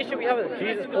 The main issue we have is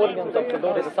Jesus calling himself the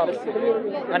Lord of the Sabbath.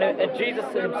 And Jesus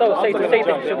himself says to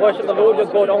Satan, you should worship the Lord your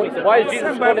God only. So why is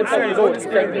Jesus calling himself the Lord? He's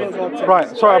saying this.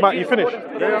 Right, sorry, Matt, you finished?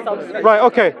 Right,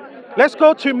 okay. Let's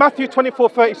go to Matthew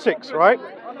 24:36, right?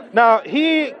 Now,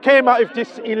 he came out with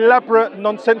this elaborate,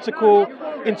 nonsensical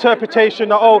interpretation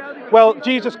that,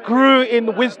 Jesus grew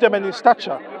in wisdom and in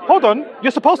stature. Hold on,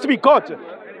 you're supposed to be God.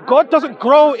 God doesn't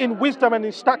grow in wisdom and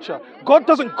in stature. God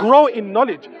doesn't grow in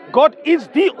knowledge. God is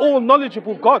the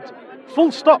all-knowledgeable God.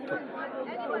 Full stop.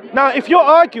 Now, if you're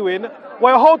arguing,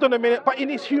 hold on a minute, but in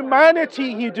his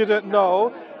humanity he didn't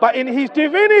know, but in his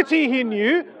divinity he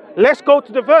knew, let's go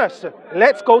to the verse.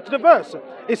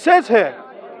 It says here,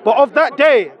 but of that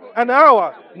day and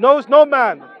hour knows no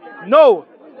man, no,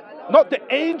 not the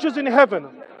angels in heaven,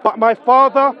 but my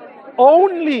Father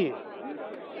only.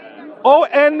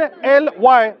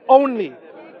 O-N-L-Y, only.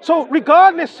 So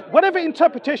regardless, whatever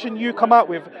interpretation you come out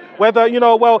with, whether,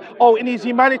 in his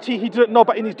humanity he didn't know,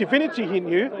 but in his divinity he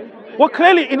knew,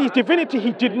 clearly in his divinity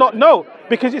he did not know,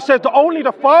 because it says that only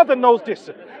the Father knows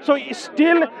this. So it's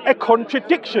still a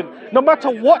contradiction. No matter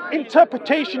what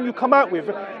interpretation you come out with,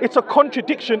 it's a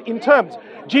contradiction in terms.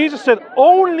 Jesus said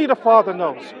only the Father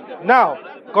knows. Now,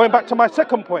 going back to my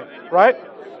second point, right?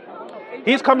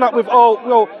 He's coming up with,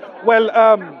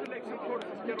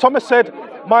 Thomas said,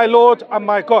 my Lord and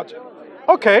my God.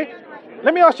 Okay,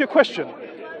 let me ask you a question.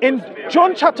 In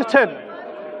John chapter 10,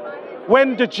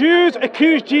 when the Jews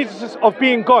accused Jesus of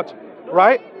being God,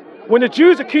 right? When the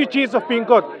Jews accused Jesus of being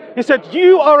God, he said,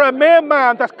 you are a mere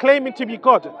man that's claiming to be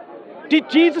God. Did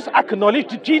Jesus acknowledge?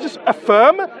 Did Jesus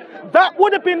affirm? That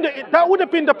would have been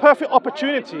the perfect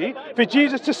opportunity for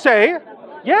Jesus to say,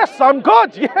 yes, I'm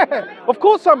God. Yeah, of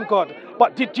course I'm God.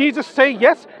 But did Jesus say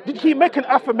yes? Did he make an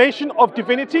affirmation of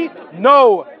divinity?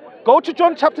 No. Go to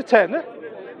John chapter 10,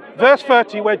 verse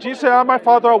 30, where Jesus said, I and my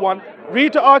Father are one.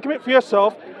 Read the argument for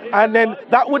yourself. And then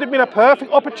that would have been a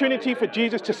perfect opportunity for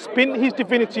Jesus to spin his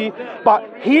divinity. But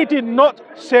he did not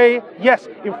say yes.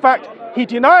 In fact, he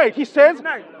denied. He says,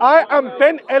 I am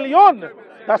Ben Elyon.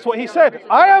 That's what he said.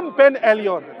 I am Ben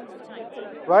Elyon.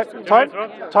 Right? Time?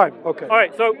 Time. Okay. All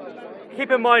right, so keep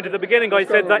in mind at the beginning I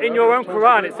said that in your own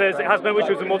Quran it says it has no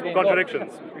issues with multiple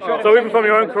contradictions. So even from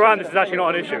your own Quran this is actually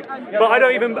not an issue. But I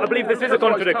don't even believe this is a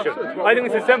contradiction. I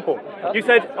think this is simple. You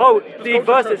said, oh, the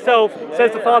verse itself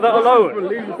says the Father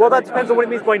alone. Well, that depends on what it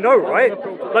means by know, right?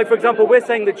 Like, for example, we're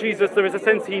saying that Jesus, there is a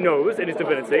sense he knows in his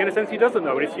divinity and a sense he doesn't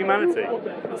know in his humanity.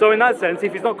 So in that sense,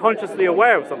 if he's not consciously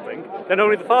aware of something, then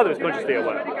only the Father is consciously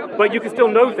aware. But you can still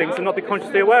know things and not be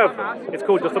consciously aware of them. It's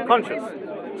called just subconscious.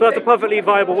 So that's a perfectly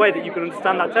viable way that you can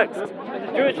understand that text.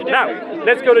 Now,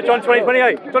 let's go to John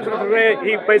 20:28. John 20:28,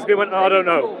 he basically went, oh, I don't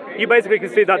know. You basically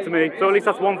concede that to me, so at least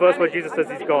that's one verse where Jesus says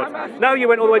he's God. Now you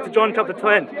went all the way to John chapter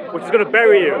 10, which is going to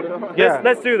bury you. Yeah.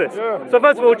 Let's do this. So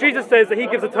first of all, Jesus says that he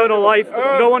gives eternal life.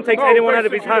 No one takes anyone out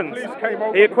of his hands.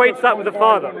 He equates that with the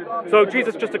Father. So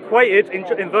Jesus just equated,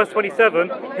 in verse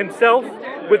 27, himself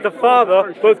with the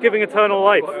Father, both giving eternal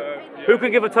life. Who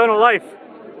can give eternal life?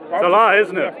 It's a lie,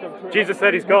 isn't it? Jesus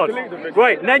said he's God.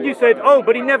 Right, and then you said, oh,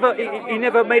 but he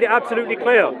never made it absolutely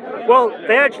clear. Well,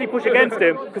 they actually push against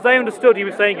him because they understood he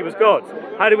was saying he was God.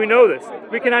 How do we know this?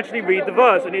 We can actually read the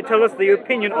verse and it tells us the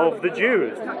opinion of the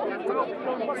Jews.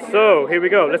 So, here we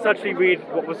go. Let's actually read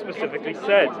what was specifically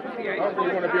said.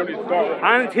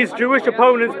 And his Jewish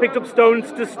opponents picked up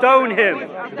stones to stone him.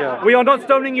 Yeah. We are not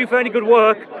stoning you for any good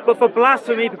work, but for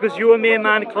blasphemy because you, a mere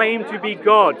man, claim to be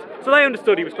God. So they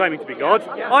understood he was claiming to be God.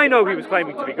 I know he was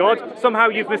claiming to be God. Somehow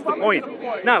you've missed the point.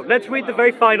 Now, let's read the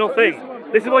very final thing.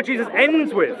 This is what Jesus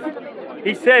ends with.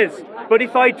 He says, but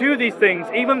if I do these things,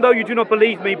 even though you do not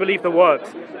believe me, believe the works,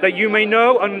 that you may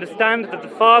know and understand that the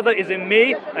Father is in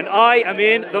me, and I am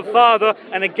in the Father.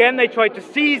 And again they tried to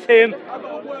seize him,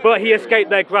 but he escaped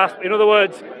their grasp. In other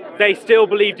words, they still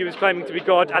believed he was claiming to be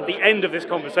God at the end of this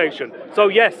conversation. So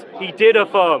yes, he did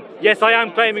affirm, yes, I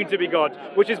am claiming to be God,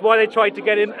 which is why they tried to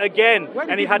get him again,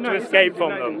 and he had to escape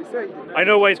from them. I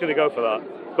know where he's going to go for that.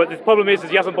 But the problem is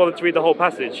he hasn't bothered to read the whole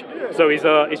passage, so he's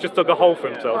just dug a hole for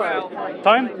himself.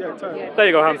 Time? Yeah, time. There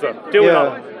you go, HAMZA. Deal with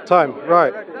that. Time,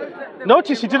 right.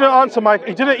 Notice he didn't answer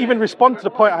he didn't even respond to the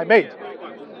point I made.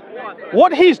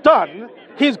 What he's done,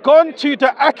 he's gone to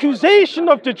the accusation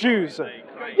of the Jews.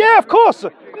 Yeah, of course,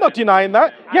 I'm not denying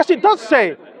that. Yes, it does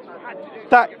say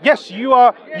that, yes, you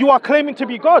are claiming to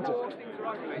be God.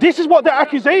 This is what the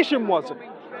accusation was.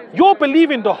 You're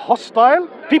believing the hostile,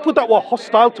 people that were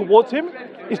hostile towards him.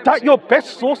 Is that your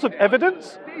best source of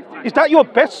evidence? Is that your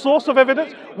best source of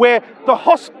evidence? Where the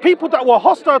people that were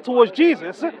hostile towards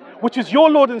Jesus, which is your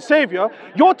Lord and Savior,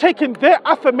 you're taking their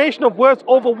affirmation of words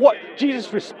over what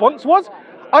Jesus' response was?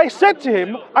 I said to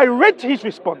him, I read his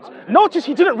response. Notice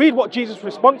he didn't read what Jesus'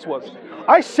 response was.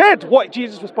 I said what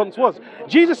Jesus' response was.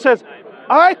 Jesus says,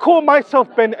 I call myself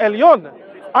Ben Elyon.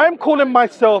 I'm calling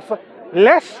myself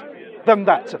less than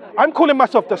that. I'm calling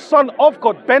myself the Son of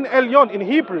God, Ben Elyon in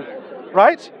Hebrew.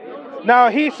 Right? Now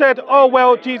he said, oh,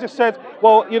 well, Jesus said,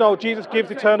 well, you know, Jesus gives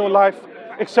eternal life,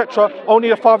 etc. Only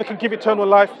the Father can give eternal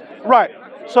life. Right.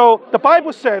 So the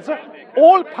Bible says,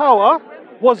 all power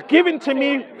was given to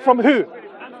me from who?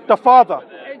 The Father.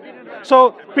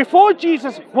 So before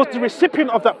Jesus was the recipient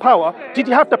of that power, did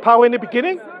he have the power in the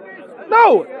beginning?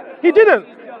 No, he didn't.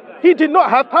 He did not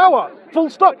have power. Full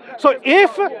stop. So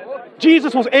if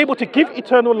Jesus was able to give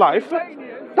eternal life,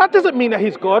 that doesn't mean that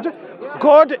he's God.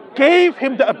 God gave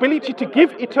him the ability to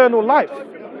give eternal life.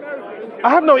 I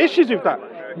have no issues with that.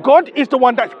 God is the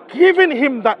one that's given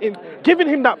him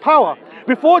that power.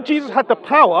 Before Jesus had the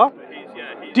power,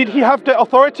 did he have the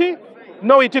authority?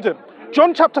 No, he didn't.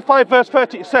 John chapter 5 verse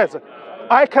 30, it says,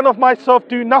 I can of myself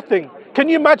do nothing. Can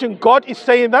you imagine God is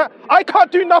saying that? I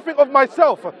can't do nothing of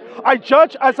myself. I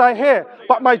judge as I hear,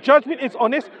 but my judgment is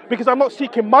honest because I'm not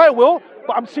seeking my will,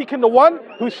 but I'm seeking the one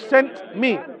who sent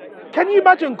me. Can you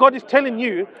imagine God is telling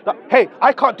you that, hey,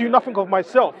 I can't do nothing of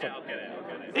myself?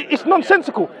 It's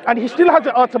nonsensical. And he still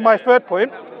hasn't answered my third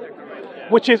point,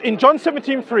 which is in John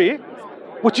 17:3,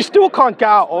 which you still can't get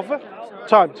out of.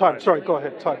 Time, sorry, go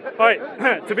ahead, time. All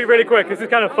right, to be really quick, this is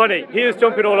kind of funny. He is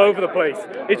jumping all over the place.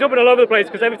 He's jumping all over the place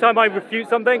because every time I refute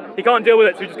something, he can't deal with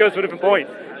it, so he just goes to a different point.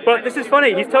 But this is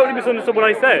funny, he's totally misunderstood what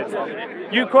I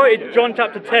said. You quoted John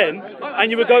chapter 10, and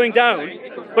you were going down,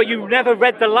 but you never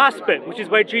read the last bit, which is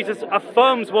where Jesus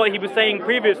affirms what he was saying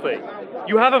previously.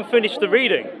 You haven't finished the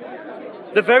reading.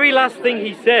 The very last thing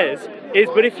he says is,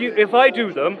 but if I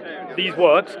do them, these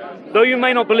works, though you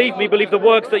may not believe me, believe the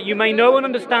works, that you may know and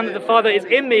understand that the Father is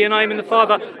in me and I am in the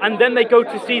Father, and then they go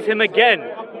to seize him again.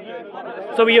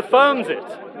 So he affirms it.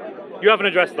 You haven't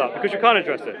addressed that, because you can't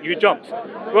address it. You jumped.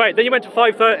 Right, then you went to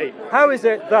 5:30. How is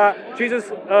it that Jesus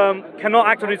cannot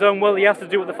act on his own will? He has to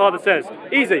do what the Father says.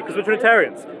 Easy, because we're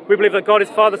Trinitarians. We believe that God is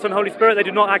Father, Son, Holy Spirit. They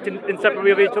do not act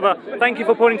inseparably of each other. Thank you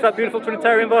for pointing to that beautiful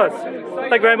Trinitarian verse.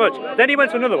 Thank you very much. Then he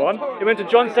went to another one. He went to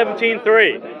John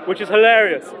 17:3, which is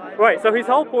hilarious. Right, so his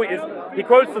whole point is, he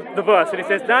quotes the verse and he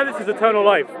says, now this is eternal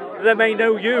life, that they may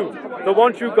know you, the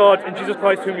one true God, and Jesus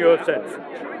Christ whom you have sent.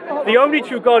 The only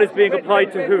true God is being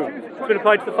applied to whom? It's been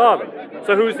applied to the Father.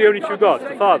 So who is the only true God?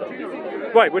 The Father.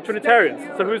 Right, we're Trinitarians.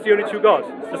 So who's the only true God?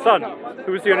 The Son.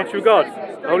 Who is the only true God?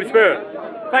 The Holy Spirit.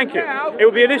 Thank you. It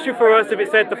would be an issue for us if it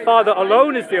said the Father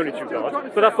alone is the only true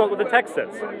God, but that's not what the text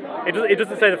says. It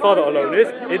doesn't say the Father alone is,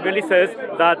 it really says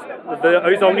that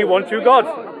there is only one true God.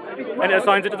 And it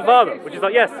assigns it to the Father, which is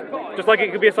like, yes, just like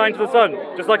it could be assigned to the Son,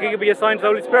 just like it could be assigned to the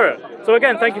Holy Spirit. So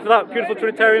again, thank you for that beautiful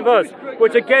Trinitarian verse,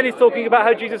 which again is talking about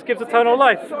how Jesus gives eternal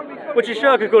life, which is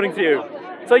shirk according to you.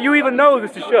 So you even know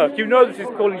this is shirk, you know this is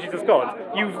calling Jesus God.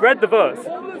 You've read the verse,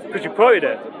 because you quoted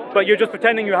it, but you're just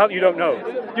pretending you don't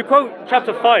know. You quote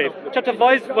chapter 5. Chapter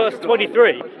 5 verse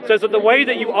 23 says that the way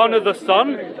that you honor the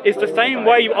Son is the same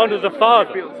way you honor the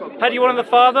Father. How do you honor the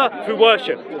Father? Through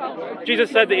worship. Jesus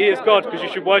said that he is God because you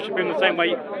should worship him the same way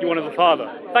you honor the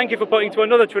Father. Thank you for pointing to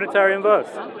another Trinitarian verse.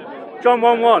 John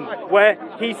 1:1, where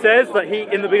he says that he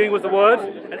in the beginning was the Word,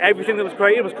 and everything that was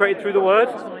created through the Word,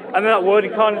 and then that Word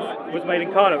incarnate was made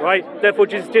incarnate, right? Therefore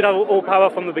Jesus did have all power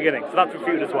from the beginning. So that's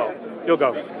refuted as well. You'll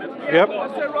go. Yep.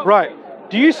 Right.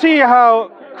 Do you see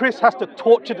how Chris has to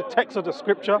torture the text of the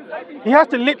scripture? He has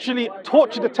to literally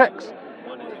torture the text.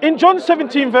 In John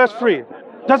 17 verse 3,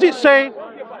 does it say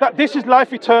that this is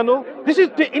life eternal? This is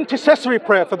the intercessory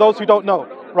prayer for those who don't know,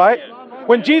 right?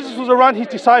 When Jesus was around his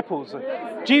disciples,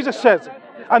 Jesus says,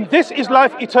 and this is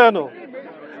life eternal,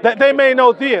 that they may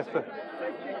know thee,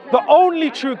 the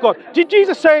only true God. Did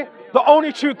Jesus say the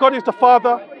only true God is the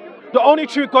Father? The only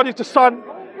true God is the Son?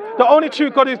 The only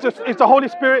true God is the Holy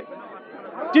Spirit?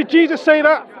 Did Jesus say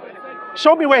that?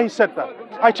 Show me where he said that.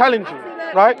 I challenge you,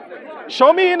 right?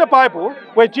 Show me in the Bible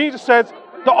where Jesus says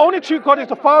the only true God is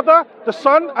the Father, the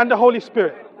Son, and the Holy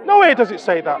Spirit. Nowhere does it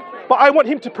say that. But I want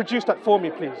him to produce that for me,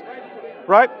 please.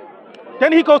 Right?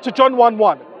 Then he goes to John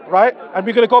 1:1, right? And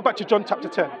we're going to go back to John chapter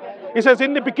 10. He says,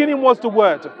 in the beginning was the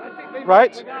Word,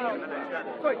 right?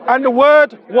 And the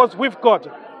Word was with God.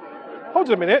 Hold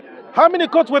on a minute. How many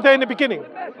gods were there in the beginning?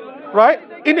 Right?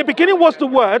 In the beginning was the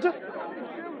Word,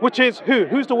 which is who?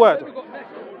 Who's the Word?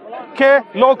 Ke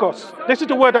Logos. This is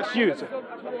the word that's used.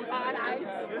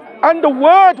 And the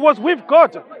Word was with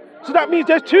God. So that means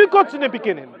there's two gods in the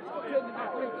beginning.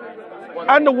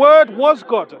 And the Word was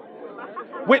God.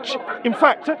 Which, in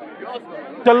fact,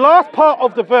 the last part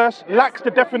of the verse lacks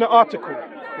the definite article,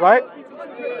 right?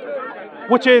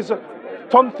 Which is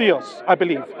ton theos, I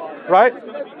believe, right?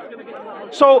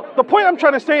 So the point I'm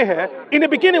trying to say here, in the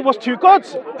beginning was two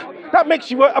gods. That makes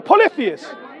you a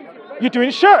polytheist. You're doing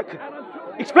shirk.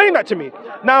 Explain that to me.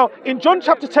 Now, in John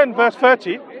chapter 10, verse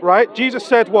 30, right, Jesus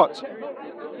said what?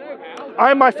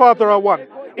 I and my Father are one.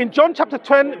 In John chapter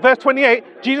 10, verse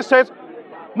 28, Jesus says,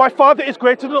 my Father is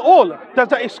greater than all. Does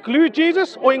that exclude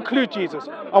Jesus or include Jesus?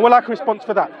 I would like a response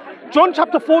for that. John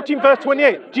chapter 14, verse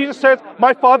 28, Jesus says,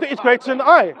 my Father is greater than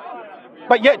I.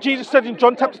 But yet Jesus said in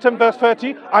John chapter 10, verse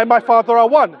 30, I and my Father are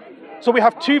one. So we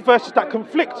have two verses that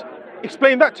conflict.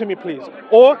 Explain that to me, please.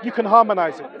 Or you can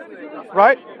harmonize it.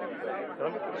 Right?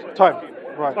 Time.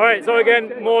 Right. All right, so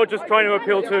again, more just trying to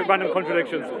appeal to random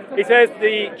contradictions. He says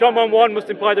the John 1:1 must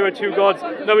imply there are two gods.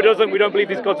 No, it doesn't. We don't believe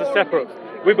these gods are separate.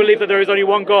 We believe that there is only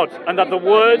one God, and that the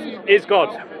Word is God,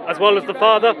 as well as the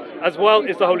Father, as well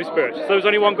as the Holy Spirit. So there's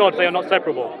only one God, they are not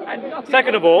separable.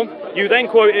 Second of all, you then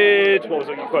quoted, what was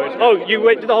it you quoted? Oh, you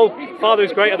did the whole Father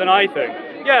is greater than I thing.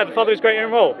 Yeah, the Father is greater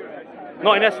in role,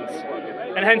 not in essence.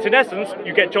 And hence, in essence,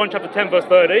 you get John chapter 10, verse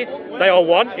 30, they are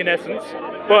one, in essence.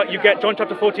 But you get John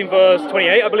chapter 14, verse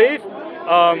 28, I believe,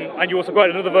 And you also quote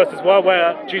another verse as well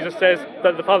where Jesus says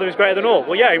that the Father is greater than all.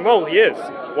 Well, yeah, in role he is.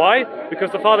 Why?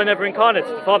 Because the Father never incarnated.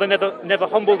 The Father never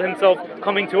humbled himself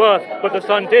coming to earth, but the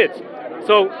Son did.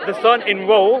 So the Son in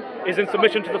role is in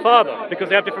submission to the Father because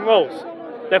they have different roles.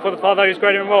 Therefore, the Father is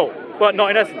greater in role, but not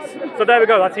in essence. So there we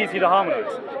go. That's easy to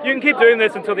harmonise. You can keep doing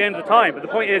this until the end of the time, but the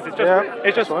point is,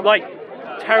 it's just like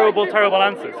terrible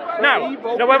answers. Now,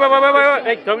 no, wait.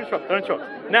 Hey, don't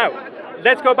interrupt. Now,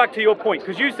 let's go back to your point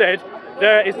because you said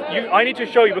I need to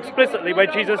show you explicitly where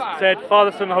Jesus said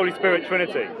Father, Son, and Holy Spirit,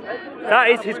 Trinity.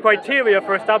 That is his criteria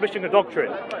for establishing a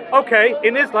doctrine. Okay,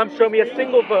 in Islam, show me a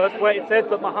single verse where it says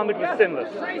that Muhammad was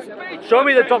sinless. Show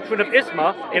me the doctrine of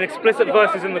Isma in explicit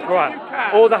verses in the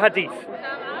Quran or the Hadith.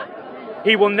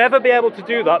 He will never be able to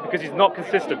do that because he's not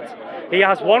consistent. He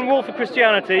has one rule for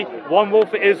Christianity, one rule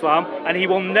for Islam, and he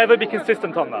will never be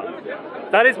consistent on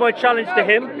that. That is my challenge to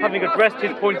him, having addressed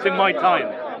his points in my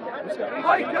time.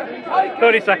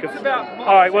 30 seconds.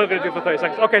 Alright, what are we going to do for 30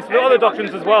 seconds? Okay, so there are other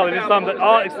doctrines as well in Islam that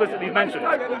aren't explicitly mentioned.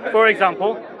 For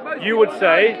example, you would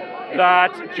say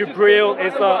that Jibreel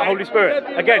is the Holy Spirit.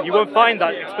 Again, you won't find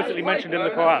that explicitly mentioned in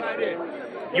the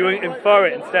Quran. You infer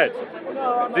it instead.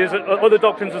 There's other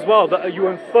doctrines as well that you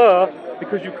infer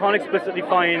because you can't explicitly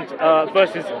find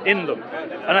verses in them.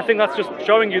 And I think that's just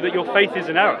showing you that your faith is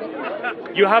in error.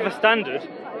 You have a standard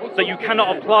that you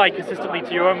cannot apply consistently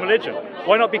to your own religion.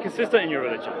 Why not be consistent in your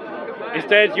religion?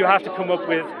 Instead, you have to come up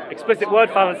with explicit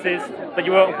word fallacies that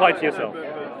you won't apply to yourself.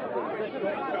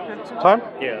 Time?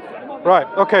 Yeah. Right,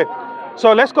 okay.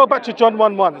 So let's go back to John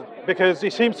 1:1 because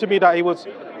it seems to me that he was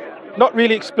not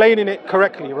really explaining it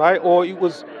correctly, right? Or it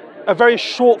was a very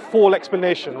short fall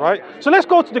explanation, right? So let's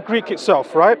go to the Greek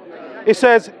itself, right? It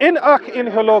says, in ak in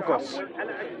logos,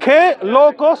 ke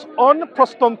logos on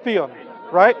prostontheon,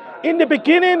 right? In the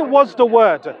beginning was the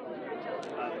word.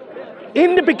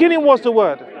 In the beginning was the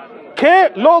word.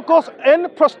 Ke logos en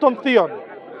prostontheon.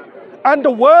 And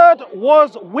the word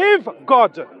was with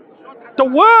God. The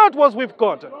word was with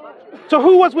God. So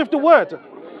who was with the word?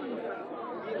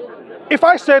 If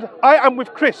I said, I am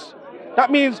with Chris, that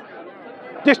means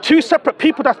there's two separate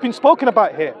people that's been spoken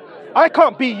about here. I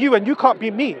can't be you and you can't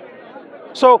be me.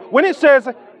 So when it says,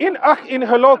 in ach in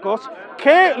logos,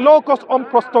 ke logos on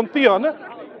prostontheon,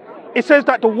 it says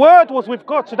that the word was with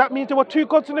God. So that means there were two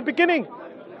gods in the beginning.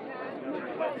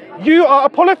 You are a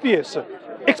polytheist.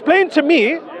 Explain to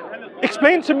me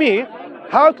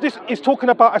how this is talking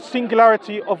about a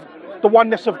singularity of the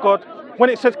oneness of God when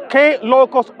it says ke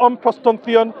logos on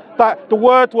prostontheon, that the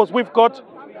word was with God,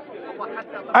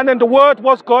 and then the word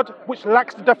was God, which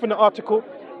lacks the definite article.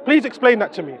 Please explain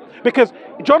that to me. Because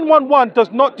John 1:1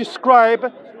 does not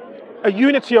describe a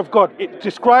unity of God. It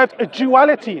describes a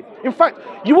duality. In fact,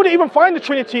 you wouldn't even find the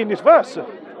Trinity in this verse.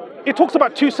 It talks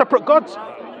about two separate gods.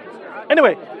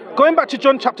 Anyway, going back to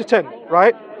John chapter 10,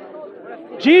 right?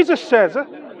 Jesus says,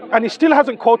 and he still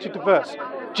hasn't quoted the verse,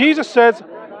 Jesus says,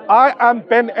 I am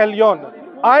Ben Elyon.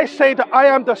 I say that I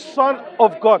am the Son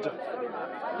of God.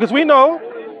 Because we know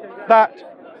that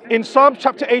in Psalm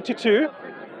chapter 82,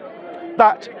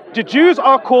 that the Jews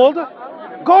are called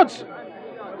gods.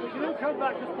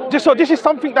 So this is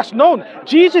something that's known.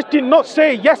 Jesus did not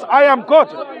say, yes, I am God.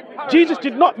 Jesus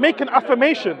did not make an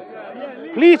affirmation.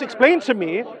 Please explain to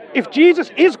me, if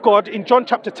Jesus is God in John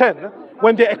chapter 10,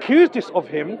 when they accused this of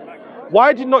him,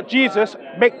 why did not Jesus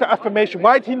make the affirmation?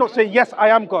 Why did he not say, yes, I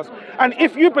am God? And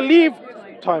if you believe...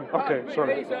 Time. Okay,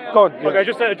 sorry. Go on. Yeah. Okay,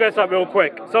 just to address that real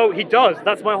quick. So he does.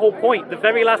 That's my whole point. The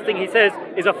very last thing he says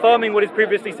is affirming what he's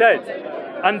previously said.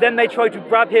 And then they try to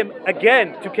grab him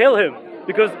again to kill him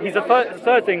because he's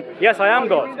asserting, yes, I am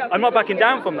God. I'm not backing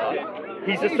down from that.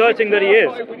 He's asserting that he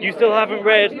is. You still haven't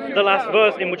read the last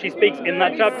verse in which he speaks in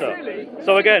that chapter.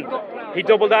 So again, he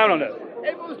doubled down on it.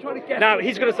 Now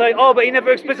he's going to say, oh, but he never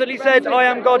explicitly said, I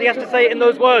am God. He has to say it in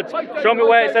those words. Show me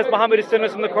where it says Muhammad is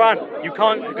sinless in the Quran. You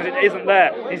can't, because it isn't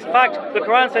there. In fact, the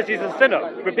Quran says he's a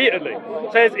sinner, repeatedly.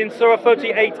 It says in Surah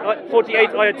 48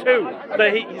 ayah 2,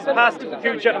 that his past,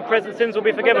 future and present sins will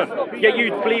be forgiven. Yet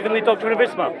you believe in the doctrine of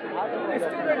Islam.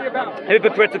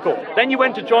 Hypocritical. Then you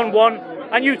went to John 1,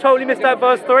 and you totally missed out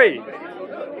verse 3.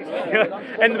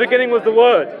 In the beginning was the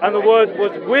Word, and the Word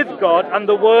was with God, and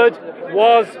the Word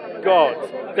was God.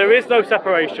 There is no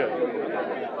separation.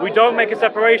 We don't make a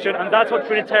separation, and that's what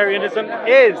Trinitarianism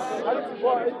is.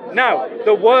 Now,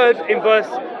 the Word in verse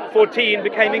 14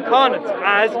 became incarnate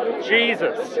as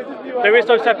Jesus. There is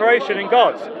no separation in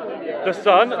God. The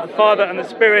Son, the Father, and the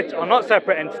Spirit are not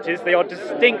separate entities. They are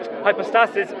distinct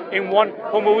hypostases in one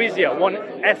homoousia, one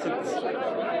essence.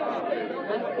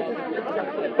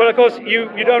 But of course, you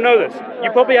don't know this.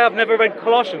 You probably have never read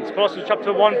Colossians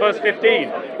chapter 1, verse 15,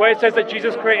 where it says that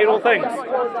Jesus created all things.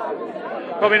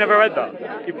 Probably never read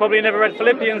that. You probably never read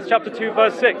Philippians chapter 2,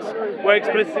 verse 6, where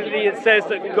explicitly it says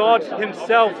that God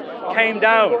himself came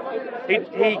down.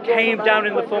 He came down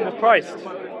in the form of Christ.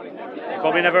 You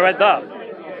probably never read that.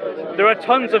 There are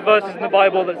tons of verses in the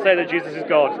Bible that say that Jesus is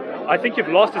God. I think you've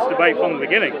lost this debate from the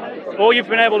beginning. All you've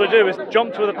been able to do is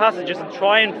jump to the passages and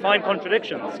try and find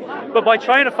contradictions. But by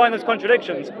trying to find those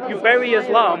contradictions, you bury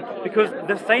Islam, because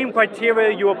the same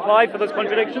criteria you apply for those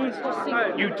contradictions,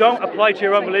 you don't apply to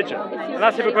your own religion. And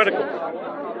that's hypocritical.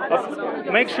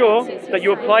 Make sure that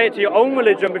you apply it to your own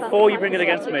religion before you bring it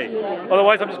against me.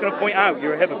 Otherwise, I'm just going to point out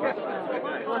you're a hypocrite.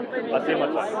 That's in my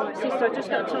time. Sister, I just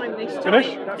got time this time.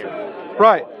 Finish?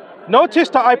 Right. Notice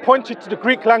that I pointed to the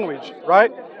Greek language,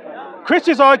 right? Chris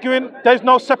is arguing there's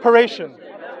no separation.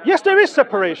 Yes, there is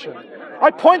separation.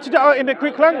 I pointed it out in the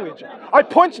Greek language. I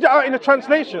pointed it out in the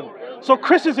translation. So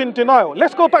Chris is in denial.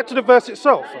 Let's go back to the verse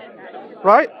itself,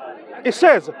 right? It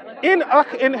says, in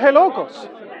he logos.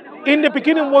 In the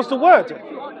beginning was the word.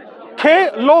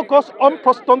 Ke logos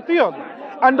prostontion.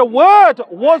 And the word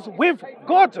was with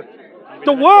God.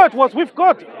 The word was with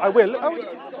God. I will.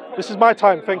 This is my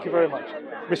time. Thank you very much.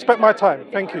 Respect my time.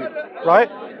 Thank you. Right?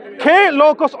 Ke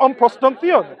logos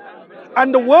prostontion.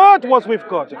 And the word was with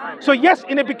God. So yes,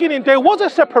 in the beginning there was a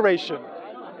separation.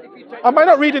 Am I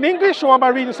not reading English, or am I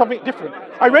reading something different?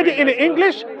 I read it in the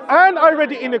English and I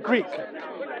read it in the Greek.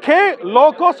 Ke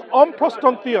logos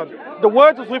prostontion. The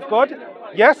word was with God.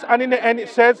 Yes, and in the end it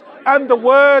says, and the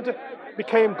word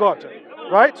became God.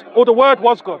 Right? Or the word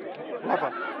was God.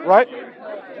 Rather. Right?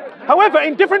 However,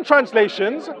 in different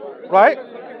translations, right,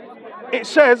 it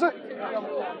says,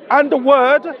 and the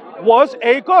word was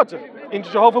a God, in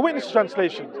Jehovah's Witness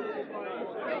translation.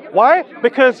 Why?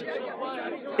 Because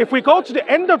if we go to the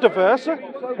end of the verse,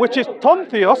 which is ton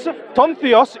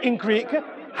theos in Greek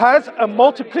has a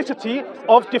multiplicity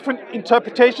of different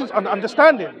interpretations and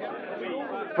understanding.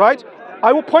 Right?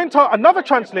 I will point out another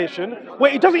translation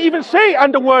where it doesn't even say,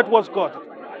 and the word was God.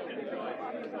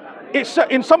 It's,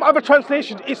 in some other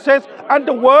translations, it says, and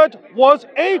the word was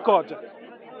a God.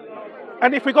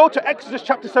 And if we go to Exodus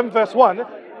chapter 7, verse 1,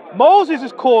 Moses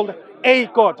is called a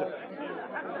God.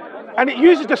 And it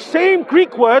uses the same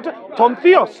Greek word, ton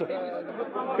theos.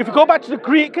 If you go back to the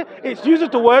Greek, it uses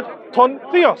the word ton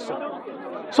theos.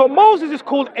 So Moses is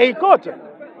called a God.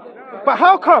 But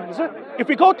how comes, if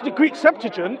we go to the Greek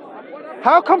Septuagint,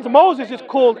 how comes Moses is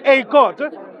called a God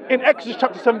in Exodus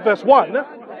chapter 7, verse 1,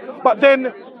 but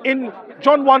then in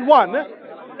John 1:1,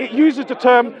 it uses the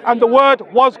term, and the word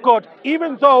was God,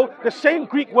 even though the same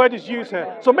Greek word is used here.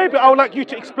 So maybe I would like you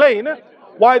to explain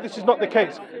why this is not the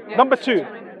case. Number 2.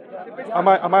 Am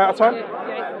I out of time?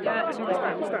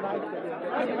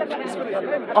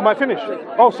 Am I finished?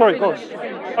 Oh, sorry, go on.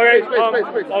 Okay,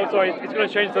 oh, sorry, it's going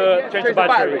to change the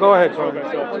battery. Go ahead.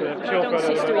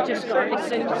 Sister, we just got to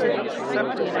listen to this,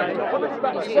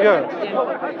 you know.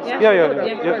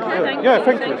 Yeah,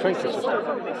 thank you, sister.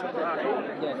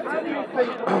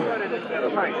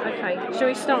 Okay, shall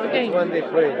we start again?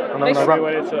 Let's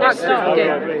start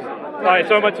again. Alright,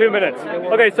 so my 2 minutes.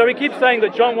 Okay, so we keep saying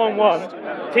that John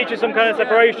 1:1 teaches some kind of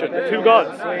separation, two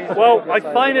gods. Well, I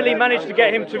finally managed to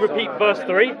get him to repeat verse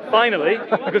 3, finally,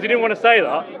 because he didn't want to say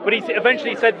that, but he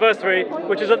eventually said verse 3,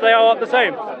 which is that they are the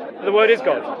same. The word is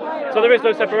God. So there is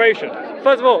no separation.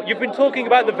 First of all, you've been talking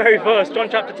about the very verse, John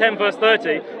chapter 10, verse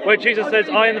 30, where Jesus says,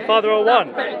 I and the Father are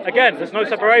one. Again, there's no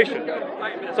separation.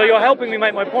 So you're helping me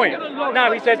make my point.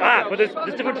 Now he says, but there's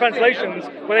different translations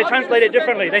where they translate it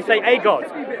differently. They say a God.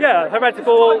 Yeah,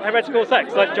 heretical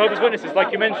sects, like Jehovah's Witnesses,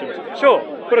 like you mentioned. Sure.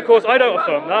 But of course, I don't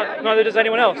affirm that, neither does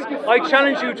anyone else. I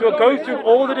challenge you to go through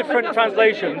all the different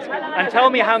translations and tell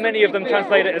me how many of them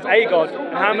translate it as a God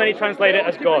and how many translate it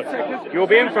as God. You'll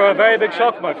be in for a very big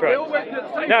shock, my friend.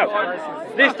 Now,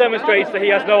 this demonstrates that he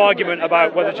has no argument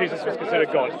about whether Jesus was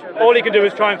considered God. All he can do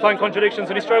is try and find contradictions,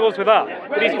 and he struggles with that.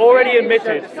 But he's already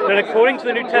admitted that according to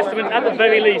the New Testament, at the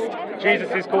very least,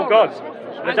 Jesus is called God.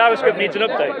 The Dawah script needs an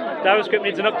update.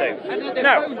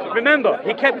 Now, remember,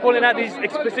 he kept calling out these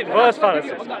explicit verse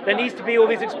fallacies. There needs to be all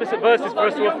these explicit verses for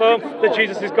us to affirm that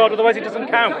Jesus is God, otherwise it doesn't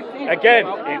count. Again,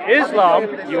 in Islam,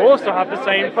 you also have the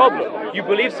same problem. You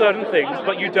believe certain things,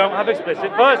 but you don't have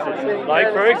explicit verses.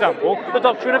 Like, for example, the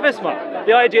doctrine of Isma,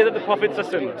 the idea that the prophets are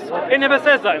sinless. It never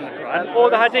says that in the Quran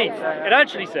or the Hadith. It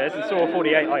actually says in Surah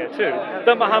 48, Ayah 2,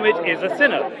 that Muhammad is a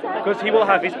sinner, because he will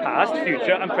have his past,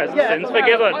 future, and present sins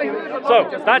forgiven. So,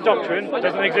 That doctrine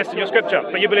doesn't exist in your scripture,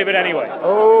 but you believe it anyway.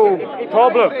 Oh,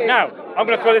 Problem. Now, I'm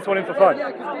going to throw this one in for fun.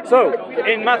 So,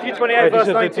 in Matthew 28 verse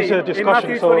 19, this is a discussion, in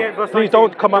Matthew 28 verse 19, please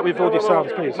don't come up with all these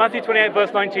sounds, please. Matthew 28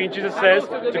 verse 19, Jesus says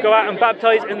to go out and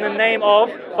baptize in the name of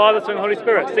Father, Son, Holy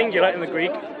Spirit, singular in the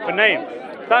Greek for name.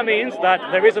 That means that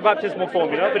there is a baptismal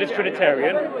formula that is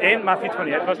Trinitarian in Matthew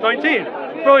 28 verse 19.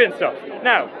 Brilliant stuff.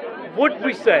 Now, would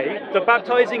we say that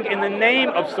baptizing in the name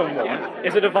of someone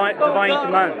is a divine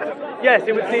command? Yes,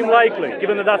 it would seem likely,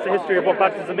 given that that's the history of what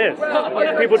baptism is.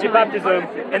 People do baptism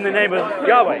in the name of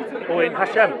Yahweh or in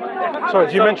Hashem. Sorry,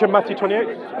 did you mention Matthew 28?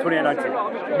 28:19.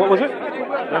 What was it?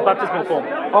 The baptismal form.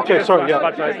 Okay, sorry, yeah.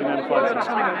 Baptized in the name of Father,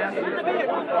 Son.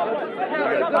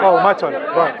 Oh, my turn.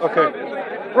 Right, okay.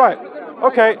 Right,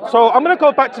 okay, so I'm going to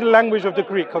go back to the language of the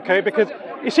Greek, okay, because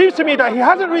it seems to me that he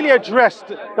hasn't really addressed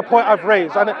the point I've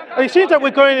raised. And it seems that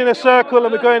we're going in a circle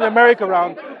and we're going in a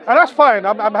merry-go-round, and that's fine.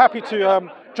 I'm happy to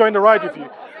join the ride with you.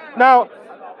 Now,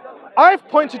 I've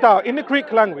pointed out in the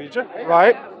Greek language,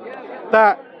 right,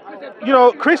 that, you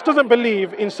know, Chris doesn't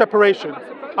believe in separation.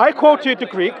 I quoted the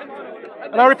Greek,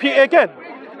 and I repeat it again.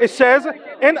 It says,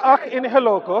 "En ach in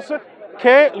helogos,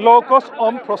 ke logos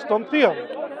proston theon."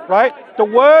 Right? The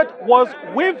Word was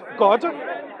with God,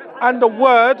 and the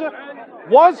Word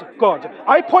was God.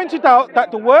 I pointed out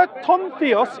that the word ton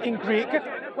theos in Greek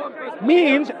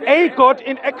means a God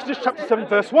in Exodus chapter 7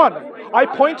 verse 1. I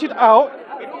pointed out,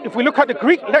 if we look at the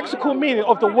Greek lexical meaning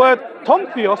of the word ton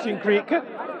theos in Greek,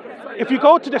 if you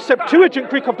go to the Septuagint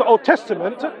Greek of the Old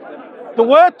Testament, the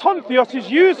word ton theos is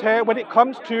used here when it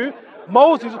comes to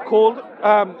Moses called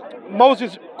a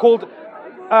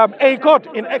God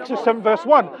in Exodus 7 verse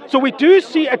 1. So we do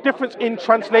see a difference in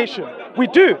translation. We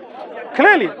do,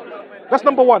 clearly. That's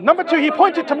number one. Number two, he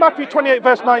pointed to Matthew 28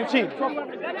 verse 19.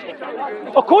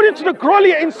 According to the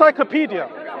Grolier Encyclopedia,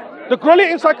 the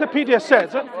Grolier Encyclopedia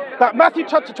says that Matthew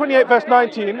chapter 28 verse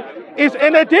 19 is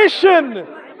in addition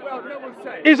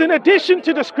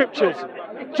to the scriptures.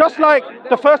 Just like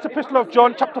the first epistle of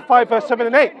John chapter 5 verse 7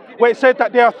 and 8, where it said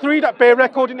that there are three that bear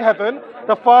record in heaven: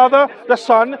 the Father, the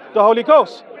Son, the Holy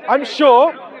Ghost. I'm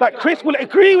sure that Chris will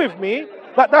agree with me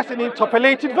that that's an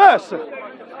interpolated verse.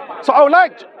 So I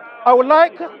would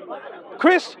like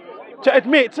Chris to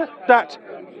admit that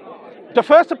the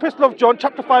first epistle of John,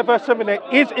 chapter 5, verse 7 and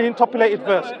 8, is an interpolated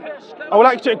verse. I would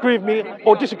like you to agree with me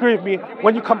or disagree with me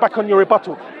when you come back on your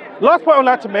rebuttal. Last point I would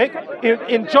like to make,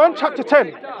 in John chapter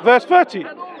 10, verse 30,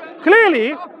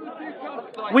 clearly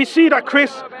we see that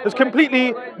Chris has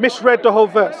completely misread the whole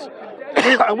verse.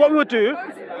 And what we will do,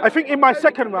 I think in my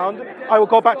second round, I will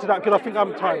go back to that because I think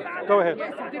I'm time. Go ahead.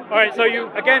 All right, so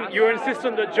you're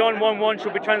insistent that John 1:1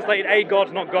 should be translated a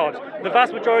God, not God. The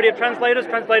vast majority of translators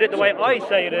translate it the way I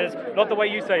say it is, not the way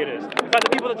you say it is. In fact,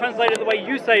 the people that translate it the way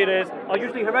you say it is are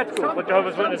usually heretical for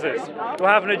Jehovah's Witnesses, who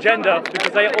have an agenda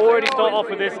because they already start off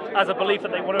with this as a belief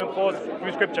that they want to enforce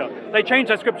through Scripture. They changed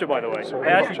their Scripture, by the way.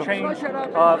 They actually changed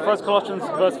 1 Colossians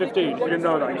verse 15. If you didn't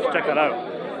know that, you should check that out.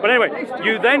 But anyway,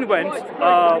 you then went,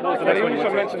 what was the next one? You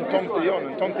also mentioned Tom Theon,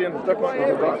 and Tom Theon is definitely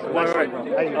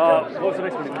what was the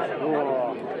next one?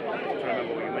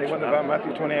 Anyone about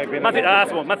Matthew 28?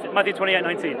 That's one, Matthew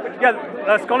 28:19.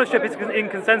 Yeah, scholarship is in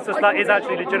consensus that is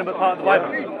actually a legitimate part of the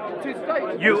Bible.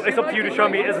 It's up to you to show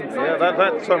me it isn't. Yeah,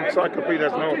 that's some encyclopedia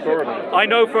has no authority. I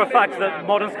know for a fact that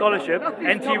modern scholarship,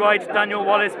 N.T. Wright, Daniel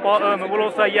Wallace, Bart Ehrman will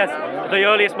all say yes, the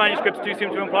earliest manuscripts do seem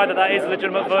to imply that that is a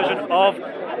legitimate version of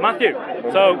Matthew.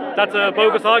 So that's a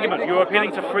bogus argument. You're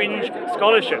appealing to fringe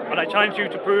scholarship, and I challenge you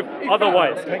to prove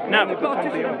otherwise. Now,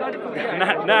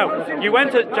 you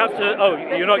went to chapter. Oh,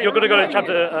 you're going to go to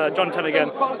chapter John 10 again.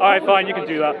 All right, fine, you can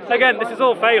do that. Again, this is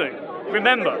all failing.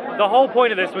 Remember, the whole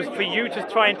point of this was for you to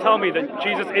try and tell me that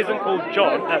Jesus isn't called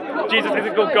Jesus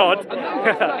isn't called God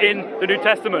in the New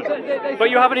Testament. But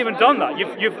you haven't even done that.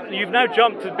 You've now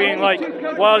jumped to being like,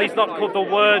 well, he's not called the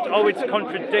Word. Oh, it's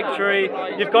contradictory.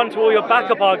 You've gone to all your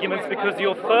backup arguments because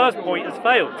your first point has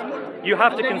failed. You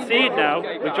have to concede now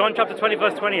with John chapter 20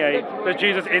 verse 28 that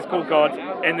Jesus is called God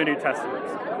in the New Testament,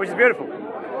 which is beautiful.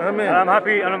 Amen. And I'm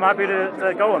happy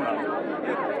to go on that.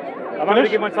 I'm going to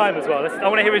give my time as well. I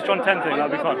want to hear his John 10 thing. That'll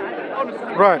be fun.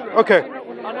 Right. Okay.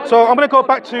 So I'm going to go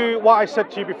back to what I said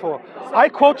to you before. I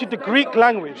quoted the Greek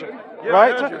language,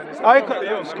 right?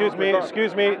 Excuse me.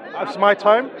 It's my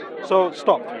time. So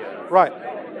stop. Right.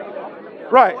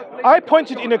 I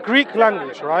pointed in the Greek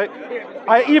language, right?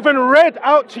 I even read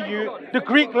out to you the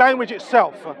Greek language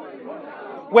itself,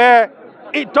 where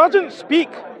it doesn't speak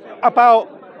about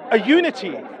a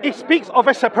unity. It speaks of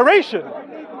a separation.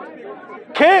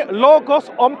 Ke logos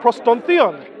proston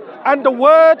theon, and the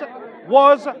Word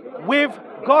was with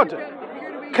God.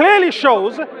 clearly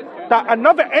shows that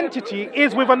another entity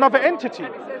is with another entity.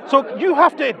 So you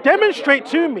have to demonstrate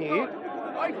to me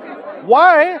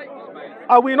why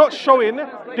are we not showing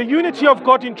the unity of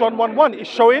God in John 1:1? It's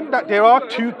showing that there are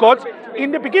two gods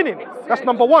in the beginning. That's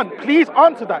number one. Please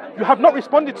answer that. You have not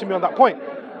responded to me on that point.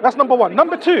 That's number one.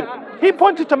 Number two, he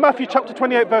pointed to Matthew chapter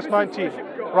 28, verse 19,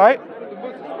 right?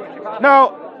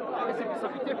 Now,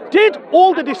 did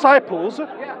all the disciples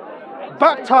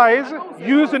baptize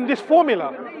using this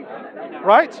formula,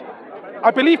 right?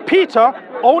 I believe Peter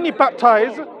only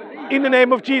baptized in the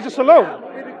name of Jesus alone.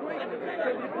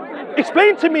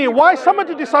 Explain to me why some of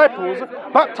the disciples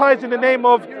baptized in the name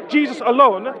of Jesus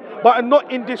alone, but are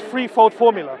not in this threefold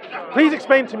formula. Please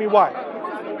explain to me why.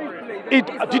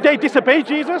 Did they disobey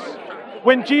Jesus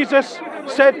when Jesus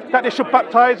said that they should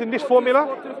baptize in this formula?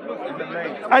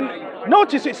 And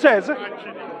notice it says,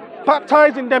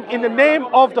 baptizing them in the name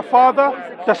of the Father,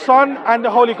 the Son, and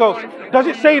the Holy Ghost. Does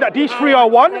it say that these three are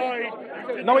one?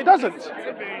 No, it doesn't.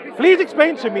 Please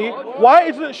explain to me why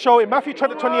it doesn't show in Matthew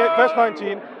chapter 28, verse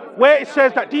 19, where it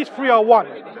says that these three are one.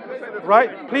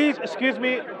 Right? Please, excuse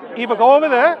me, either go over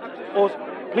there or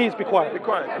please be quiet. Be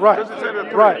quiet. Right.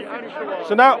 Right.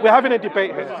 So now we're having a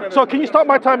debate here. So can you start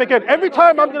my time again? Every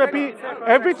time I'm gonna be right?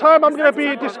 Every time I'm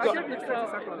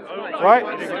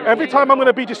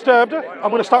gonna be disturbed,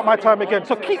 I'm gonna start my time again.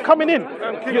 So keep coming in.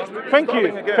 Thank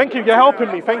you. Thank you. You're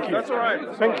helping me. Thank you. That's all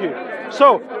right. Thank you.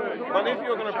 So But if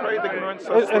you're going to play the ignorance,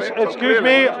 excuse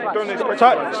me.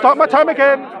 Start my time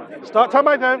again. Start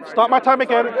my time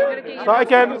again. Start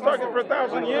again. For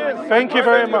 1,000 years. Thank you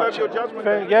very much.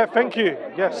 Yeah, thank you.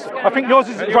 Yes. I think yours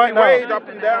is right now. Up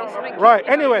and down. Right,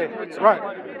 anyway. Right.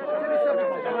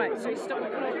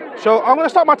 So I'm going to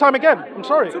start my time again. I'm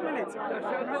sorry.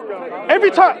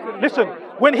 Every time, listen,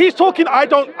 when he's talking,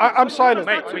 I'm silent.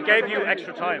 Mate, we gave you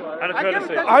extra time and a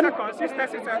courtesy.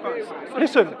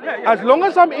 Listen, as long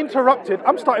as I'm interrupted,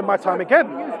 I'm starting my time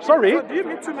again. Sorry. Do you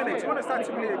need 2 minutes? You want to start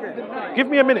 2 minutes again? Give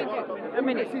me a minute. A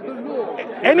minute.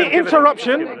 Any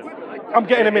interruption, I'm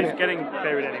getting a minute. It's getting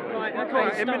buried anyway.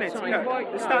 A minute.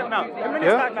 Yeah. Start now. A minute.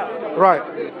 Yeah? Start now. Right.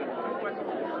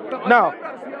 Now,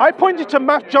 I pointed to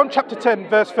John chapter 10,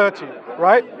 verse 30,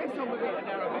 right?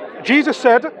 Jesus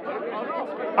said,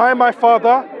 I and my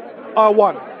Father are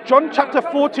one. John chapter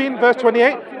 14, verse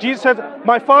 28, Jesus said,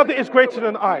 my Father is greater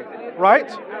than I,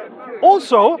 right?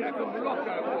 Also,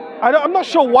 I'm not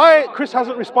sure why Chris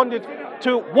hasn't responded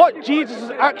to what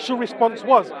Jesus' actual response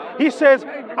was. He says,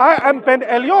 I am Ben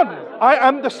Elyon. I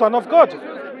am the Son of God.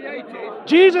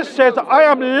 Jesus says, I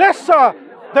am lesser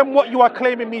than what you are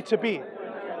claiming me to be.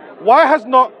 Why has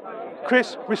not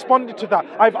Chris responded to that?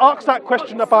 I've asked that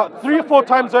question about 3 or 4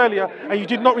 times earlier and you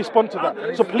did not respond to that.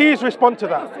 So please respond to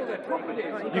that.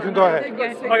 You can go ahead.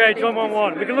 Okay, John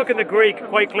 1:1. We can look at the Greek.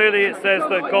 Quite clearly it says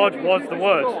that God was the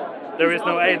Word. There is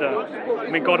no A there. I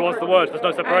mean, God was the Word. There's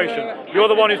no separation. You're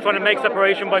the one who's trying to make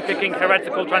separation by picking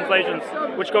heretical translations,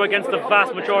 which go against the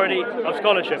vast majority of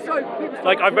scholarship.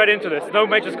 Like, I've read into this. No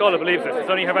major scholar believes this. It's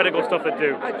only heretical stuff that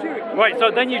do. Right,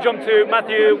 so then you jump to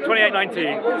Matthew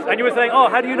 28:19, and you were saying, oh,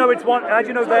 how do you know it's one? How do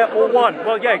you know they're all one?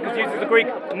 Well, yeah, because it uses the Greek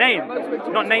name,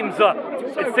 not HAMZA.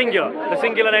 It's singular. The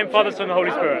singular name, Father, Son, and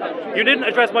Holy Spirit. You didn't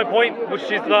address my point, which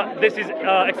is that this is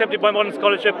accepted by modern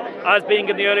scholarship as being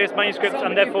in the earliest manuscripts,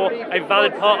 and therefore a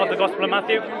valid part of the Gospel of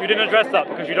Matthew. You didn't address that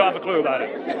because you don't have a clue about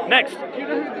it. Next,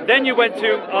 then you went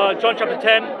to John chapter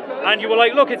 10 and you were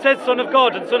like, look, it says Son of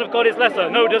God and Son of God is lesser.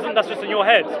 No, it doesn't. That's just in your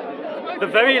head. The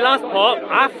very last part,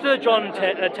 after John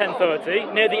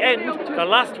 10:30, near the end, the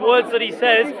last words that he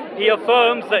says, he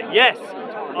affirms that yes,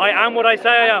 I am what I say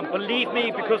I am. Believe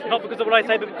me, not because of what I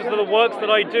say, but because of the works that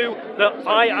I do, that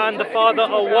I and the Father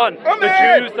are one. The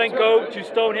Jews then go to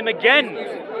stone him again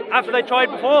after they tried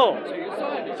before.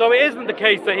 So it isn't the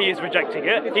case that he is rejecting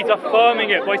it, he's affirming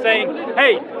it by saying,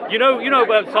 hey, you know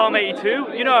about Psalm 82,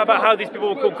 you know about how these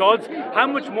people were called gods, how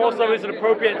much more so is it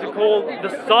appropriate to call the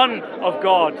Son of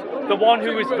God, the one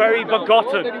who is very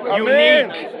begotten,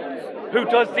 unique, who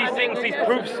does these things, these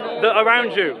proofs that are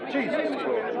around you.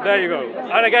 There you go.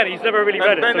 And again, he's never really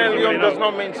read it. Ben Elyon does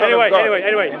not mean Son of God.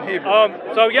 Anyway.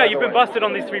 So yeah, you've been busted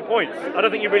on these 3 points. I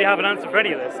don't think you really have an answer for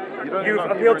any of this. You've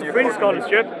appealed to fringe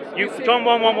scholarship. John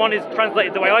 1:1 is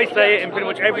translated the way I say it in pretty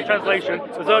much every translation.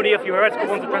 There's only a few heretical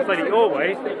ones that translate it your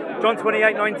way. John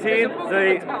 28:19,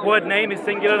 the word name is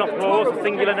singular, not plural. So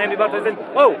singular name baptized in.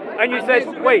 Oh, and you said,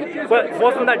 wait, but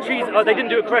wasn't that Jesus? They didn't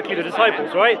do it correctly, the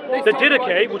disciples, right? The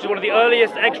Didache, which is one of the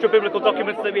earliest extra biblical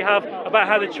documents that we have about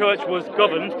how the church was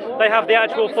governed, they have the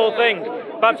actual full thing,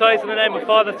 baptized in the name of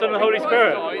Father, Son, and Holy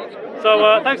Spirit.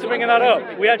 So thanks for bringing that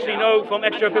up. We actually know from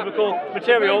extra-biblical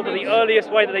material that the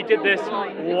earliest way that they did this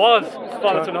was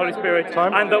Father, Son, Holy Spirit,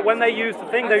 and that when they used the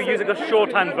thing, they were using a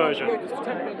shorthand version.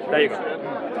 There you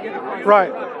go.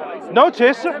 Right.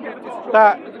 Notice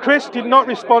that Chris did not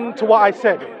respond to what I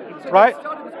said, right?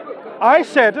 I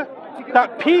said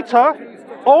that Peter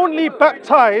only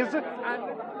baptized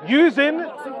using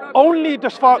only the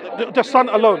Son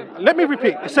alone. Let me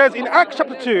repeat. It says in Acts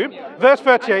chapter 2, verse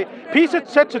 38, Peter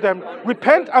said to them,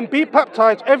 repent and be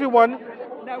baptized, every one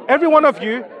of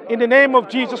you, in the name of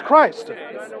Jesus Christ.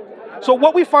 So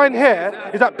what we find here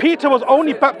is that Peter was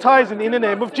only baptizing in the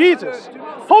name of Jesus.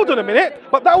 Hold on a minute,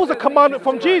 but that was a commandment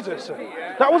from Jesus.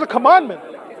 That was a commandment.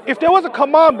 If there was a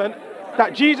commandment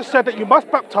that Jesus said that you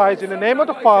must baptize in the name of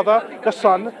the Father, the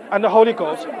Son, and the Holy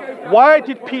Ghost, why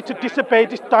did Peter disobey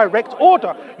this direct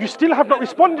order? You still have not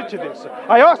responded to this.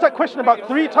 I asked that question about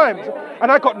 3 times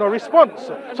and I got no response.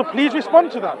 So please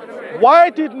respond to that.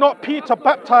 Why did not Peter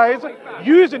baptize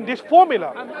using this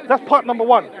formula? That's part number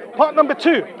 1. Part number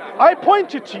 2, I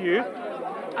pointed to you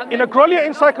in a Grolier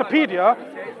Encyclopedia,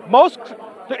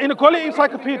 in the Grolier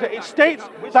Encyclopedia, it states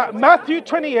that Matthew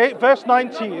 28 verse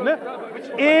 19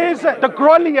 is the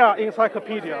Grolier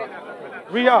Encyclopedia.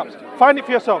 Read it up, find it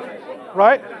for yourself,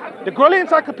 right? The Grolier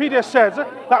Encyclopedia says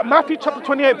that Matthew chapter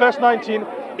 28 verse 19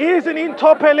 is an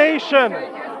interpolation,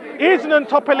 is an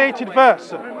interpolated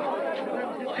verse.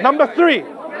 Number 3,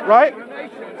 right?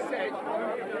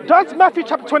 Does Matthew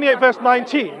chapter 28 verse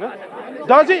 19,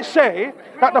 does it say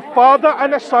that the Father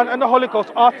and the Son and the Holy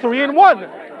Ghost are 3 in 1?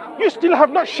 You still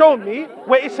have not shown me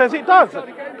where it says it does.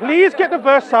 Please get the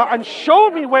verse out and show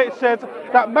me where it says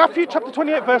that Matthew chapter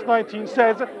 28 verse 19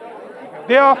 says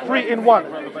they are 3 in 1.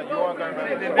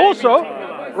 Also,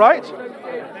 right?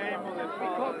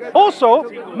 Also,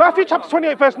 Matthew chapter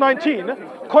 28 verse 19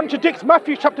 contradicts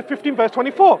Matthew chapter 15 verse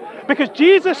 24, because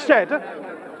Jesus said,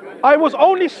 I was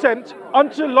only sent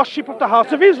unto the lost sheep of the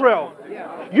house of Israel.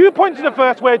 You point to the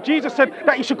verse where Jesus said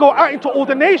that you should go out into all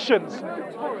the nations.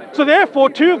 So therefore,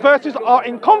 2 verses are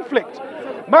in conflict.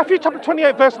 Matthew chapter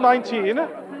 28 verse 19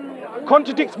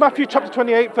 contradicts Matthew chapter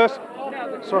 28 verse...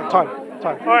 Sorry, time.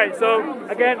 All right, so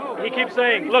again, he keeps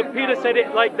saying, look, Peter said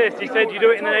it like this. He said, you do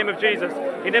it in the name of Jesus.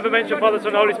 He never mentioned Father,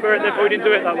 Son, Holy Spirit, therefore he didn't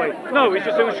do it that way. No, he's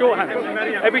just doing shorthand.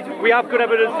 We have good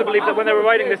evidence to believe that when they were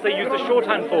writing this, they used the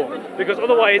shorthand form, because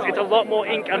otherwise it's a lot more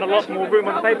ink and a lot more room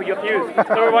on the paper you have to use.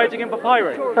 They were writing in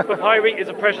papyri. Papyri is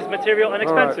a precious material and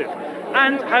expensive.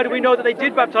 And how do we know that they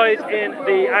did baptize in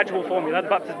the actual formula, the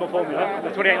baptismal formula, the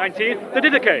 2819? The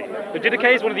Didache. The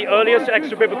Didache is one of the earliest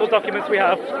extra-biblical documents we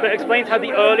have that explains how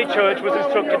the early church was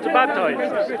instructed to baptize.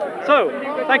 So,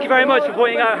 thank you very much for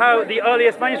pointing out how the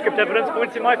earliest manuscript evidence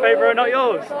points in my favour and not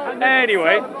yours.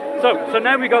 Anyway, so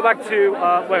now we go back to,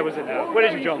 where was it now? Where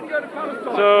did you jump?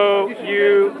 So,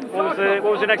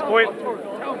 what was your next point?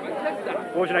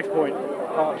 What was your next point?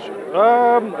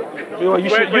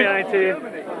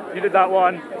 You did that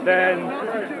one, then...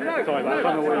 Sorry, I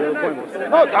can't remember what your point was.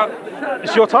 No,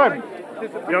 it's your time.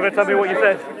 You're not going to tell me what you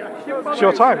said? It's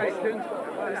your time. Okay.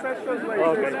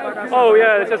 Oh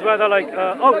yeah, it says whether like,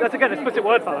 that's again explicit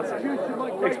word fallacy.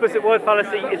 Explicit word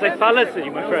fallacy is a fallacy,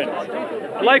 my friends.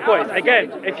 Likewise,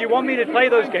 again, if you want me to play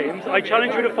those games, I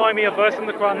challenge you to find me a verse in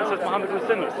the Quran that says Muhammad was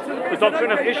sinless. The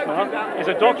doctrine of Ishma is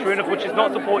a doctrine of which is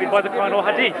not supported by the Quran or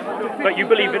Hadith, but you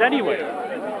believe it anyway.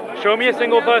 Show me a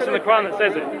single verse in the Quran that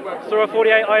says it. Surah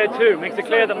 48 Ayah 2 makes it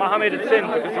clear that Muhammad had sinned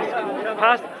because his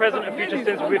past, present and future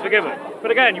sins will be forgiven.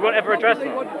 But again, you won't ever address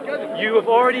that. You have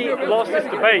already lost this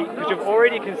debate because you've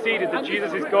already conceded that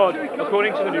Jesus is God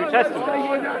according to the New Testament.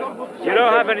 You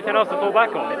don't have anything else to fall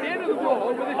back on.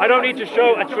 I don't need to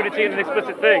show a Trinity in an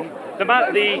explicit thing. The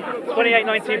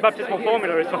 2819 baptismal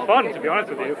formula is for fun, to be honest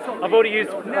with you. I've already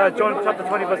used John chapter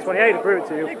 20 verse 28 to prove it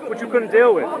to you, which you couldn't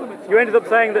deal with. You ended up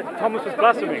saying that Thomas was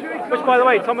blaspheming, which by the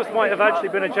way, Thomas might have actually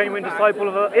been a genuine disciple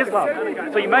of Islam.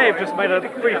 So you may have just made a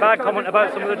pretty bad comment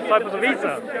about some of the disciples of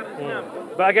Isa.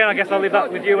 But again, I guess I'll leave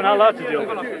that with you and Allah to deal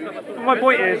with. But my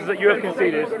point is that you have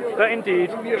conceded that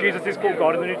indeed Jesus is called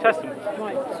God in the New Testament.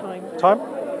 Time?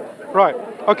 Right,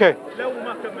 okay.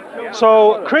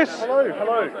 So, Chris...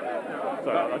 Hello.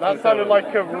 That sounded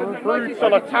like a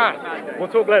brutal attack. We'll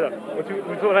talk later. We'll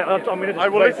talk later. I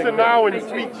will listen now and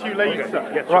speak to you later.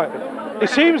 Okay. Yes, right. It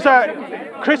seems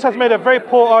that Chris has made a very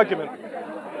poor argument.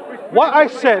 What I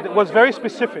said was very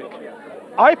specific.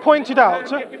 I pointed out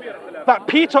that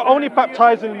Peter only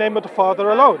baptized in the name of the Father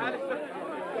alone.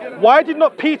 Why did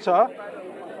not Peter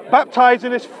baptize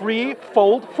in this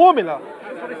threefold formula?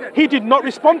 He did not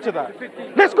respond to that.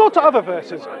 Let's go to other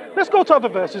verses. Let's go to other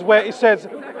verses where it says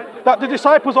that the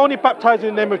disciples only baptized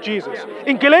in the name of Jesus.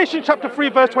 In Galatians chapter 3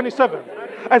 verse 27,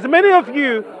 As many of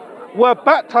you were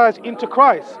baptized into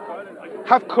Christ,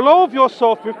 have clothed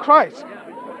yourself with Christ.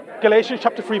 Galatians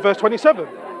chapter 3 verse 27.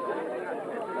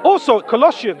 Also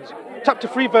Colossians chapter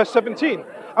 3 verse 17.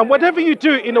 And whatever you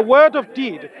do in a word or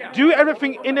deed, do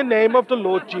everything in the name of the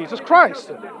Lord Jesus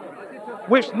Christ,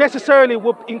 which necessarily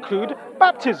would include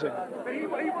baptism.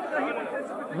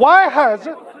 Why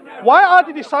are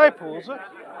the disciples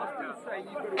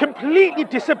completely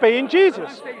disobeying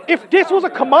Jesus? If this was a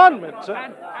commandment,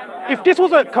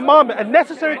 a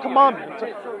necessary commandment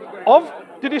of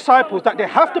the disciples that they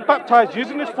have to baptize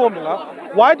using this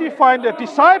formula, why do you find the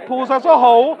disciples as a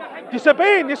whole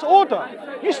disobeying this order?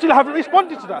 You still haven't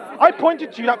responded to that. I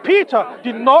pointed to you that Peter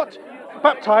did not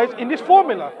baptize in this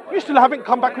formula. You still haven't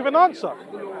come back with an answer.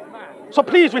 So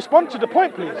please respond to the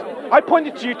point, please. I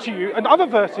pointed to you and other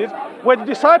verses where the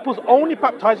disciples only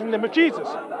baptized in the name of Jesus.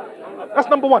 That's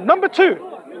number one. Number two,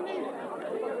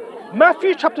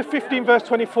 Matthew chapter 15 verse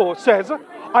 24 says,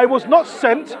 I was not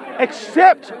sent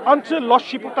except unto the lost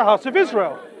sheep of the house of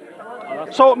Israel.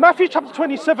 So Matthew chapter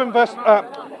 27 verse,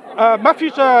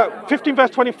 Matthew 15 verse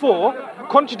 24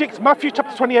 contradicts Matthew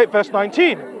chapter 28 verse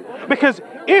 19. Because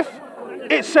if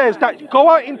it says that go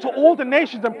out into all the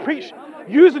nations and preach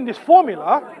using this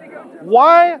formula,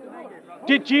 why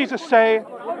did Jesus say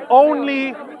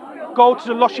only go to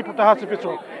the lost sheep of the house of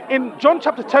Israel? In John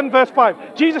chapter 10 verse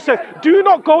 5, Jesus says, do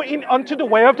not go in unto the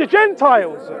way of the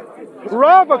Gentiles,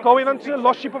 rather go in unto the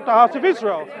lost sheep of the house of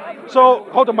Israel. So,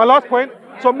 hold on, my last point.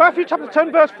 So Matthew chapter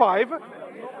 10 verse 5,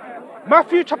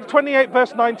 Matthew chapter 28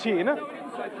 verse 19,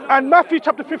 and Matthew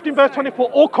chapter 15 verse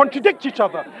 24 all contradict each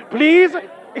other. Please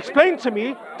explain to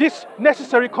me this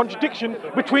necessary contradiction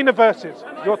between the verses.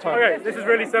 Your time. Okay, this is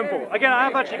really simple. Again, I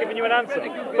have actually given you an answer.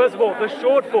 First of all, the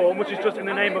short form, which is just in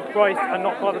the name of Christ and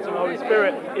not Father, Son, and Holy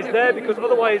Spirit, is there because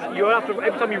otherwise you have to,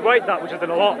 every time you write that, which is in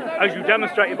a lot, as you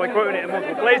demonstrated by quoting it in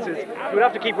multiple places, you would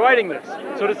have to keep writing this.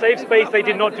 So to save space, they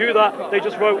did not do that. They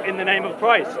just wrote in the name of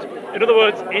Christ. In other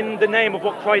words, in the name of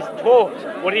what Christ taught.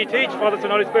 What did he teach? Father, Son,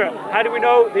 Holy Spirit. How do we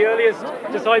know the earliest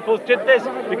disciples did this?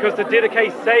 Because the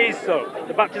Didache says so.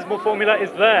 The baptismal formula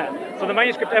is there. So the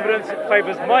manuscript evidence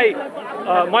favours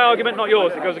my argument, not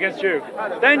yours. It goes against you.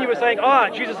 Then you were saying,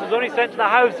 Jesus was only sent to the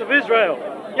house of Israel.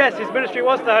 Yes, his ministry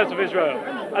was to the house of Israel.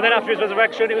 And then after his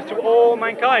resurrection, it was to all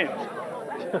mankind.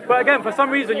 But again, for some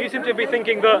reason, you seem to be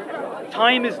thinking that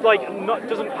time is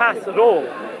doesn't pass at all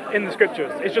in the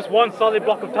scriptures. It's just one solid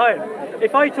block of time.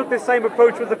 If I took this same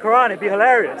approach with the Quran, it'd be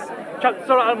hilarious.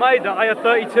 Surah Al-Ma'idah, ayah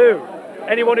 32.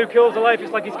 Anyone who kills a life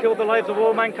is like he's killed the lives of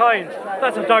all mankind.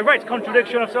 That's a direct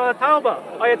contradiction of Surah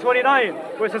Al-Tawbah, ayah 29,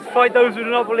 where it says, fight those who do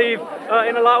not believe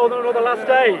in Allah or the last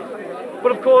day.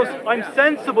 But of course, I'm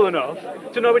sensible enough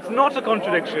to know it's not a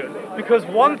contradiction, because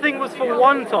one thing was for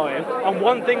one time, and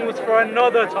one thing was for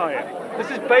another time. This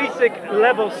is basic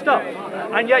level stuff.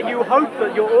 And yet you hope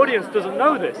that your audience doesn't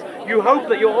know this. You hope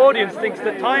that your audience thinks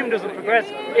that time doesn't progress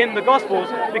in the Gospels,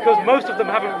 because most of them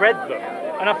haven't read them.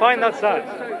 And I find that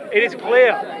sad. It is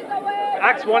clear.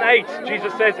 Acts 1:8,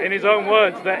 Jesus says in his own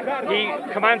words that he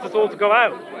commands us all to go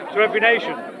out to every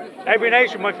nation. Every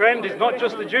nation, my friend, is not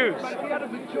just the Jews.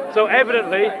 So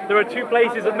evidently, there are two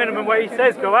places at minimum where he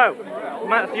says go out.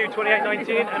 Matthew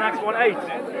 28:19 and Acts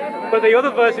 1:8. But the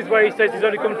other verses where he says he's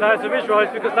only come to the house of Israel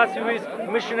is because that's who his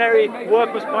missionary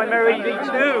work was primarily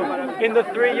to in the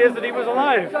 3 years that he was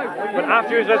alive. But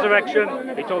after his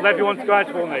resurrection, he told everyone to go out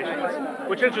to all nations,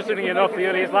 which interestingly enough, the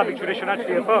early Islamic tradition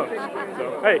actually affirms.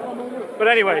 So, hey. But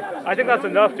anyway, I think that's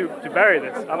enough to bury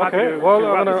this. I'm happy to I'm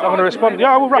going to respond.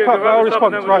 Yeah, I will wrap up. I'll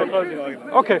respond. Right.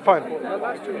 Okay, fine.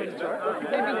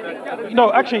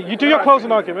 No, actually, you do your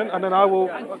closing argument, and then I will.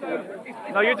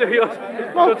 No, you do yours.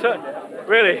 Your turn.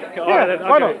 Really? Yeah, then, okay.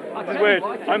 why not? This is weird.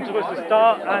 I'm supposed to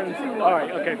start and...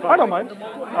 Alright, okay, fine. I don't mind.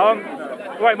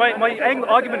 Right, my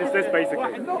argument is this,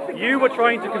 basically. You were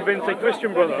trying to convince a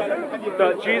Christian brother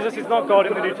that Jesus is not God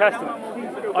in the New Testament.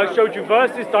 I showed you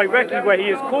verses directly where he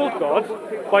is called God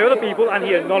by other people and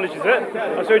he acknowledges it.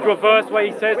 I showed you a verse where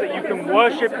he says that you can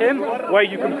worship him, where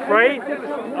you can pray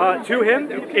to him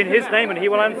in his name and he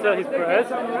will answer his prayers,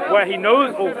 where he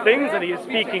knows all things and he is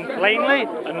speaking plainly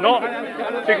and not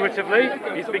figuratively.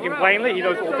 He's speaking plainly, he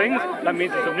knows all things. That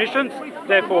means he's omniscient,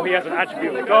 therefore he has an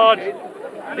attribute of God.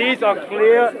 These are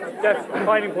clear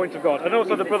defining points of God. And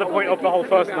also the brother pointed up the whole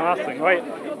first and the last thing, right?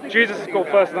 Jesus is called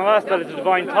first and the last, that is a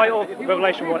divine title.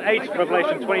 Revelation 1:8,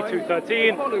 Revelation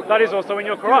 22:13, that is also in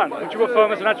your Quran, which you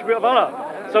affirm as an attribute of Allah.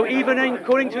 So even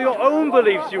according to your own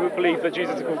beliefs, you would believe that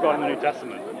Jesus is called God in the New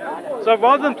Testament. So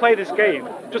rather than play this game,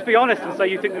 just be honest and say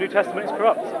you think the New Testament is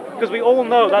corrupt. Because we all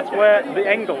know that's where the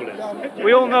end goal is.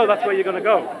 We all know that's where you're going to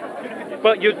go.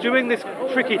 But you're doing this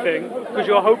tricky thing because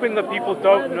you're hoping that people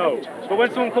don't know. But when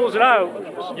someone calls it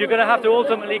out, you're going to have to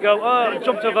ultimately go, oh,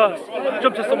 jump to a verse,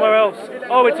 jump to somewhere else.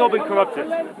 Oh, it's all been corrupted,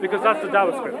 because that's the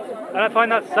Dawah script. And I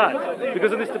find that sad,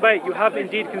 because in this debate you have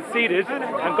indeed conceded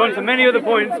and gone to many other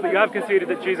points, but you have conceded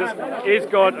that Jesus is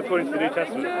God according to the New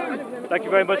Testament. Thank you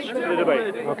very much for the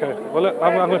debate. Okay, well,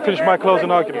 I'm going to finish my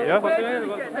closing argument, yeah?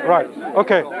 Right,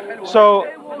 okay. So,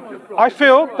 I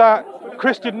feel that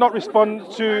Chris did not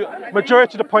respond to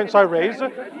majority of the points I raised.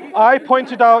 I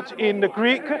pointed out in the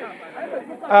Greek,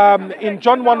 in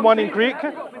John 1:1 in Greek,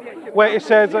 where it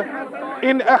says,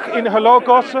 in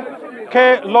logos,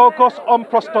 ke logos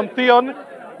prostontheon,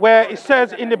 where it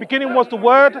says, in the beginning was the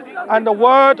Word, and the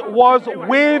Word was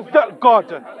with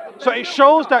God. So it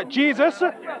shows that Jesus,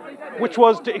 which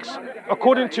was,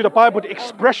 according to the Bible, the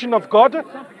expression of God,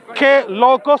 ke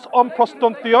logos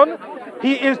prostontheon,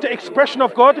 he is the expression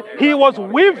of God. He was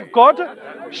with God,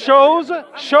 shows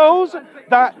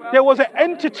that there was an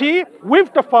entity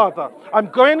with the Father. I'm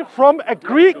going from a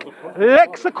Greek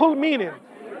lexical meaning.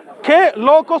 Ke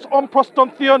logos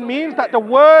prostontheon means that the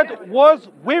Word was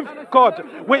with God,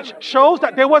 which shows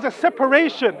that there was a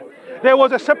separation. There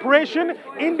was a separation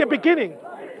in the beginning,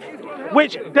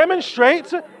 which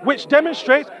demonstrates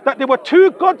that there were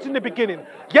two gods in the beginning.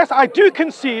 Yes, I do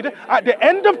concede at the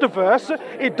end of the verse,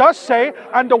 it does say,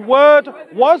 and the Word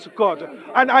was God.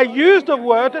 And I use the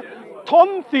word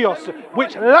ton theos,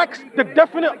 which lacks the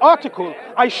definite article.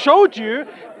 I showed you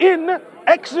in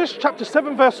Exodus chapter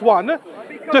 7 verse 1,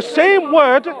 the same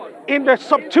word in the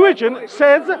Septuagint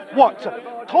says what?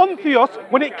 Ton theos,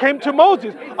 when it came to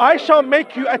Moses. I shall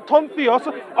make you a ton theos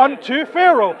unto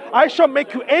Pharaoh. I shall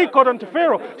make you a God unto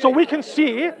Pharaoh. So we can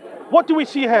see, what do we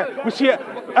see here? We see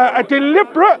a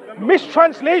deliberate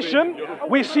mistranslation.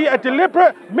 We see a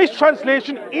deliberate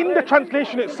mistranslation in the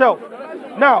translation itself.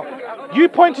 Now, you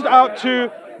pointed out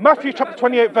to Matthew chapter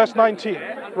 28 verse 19,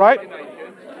 right?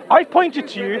 I pointed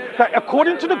to you that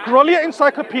according to the Grolier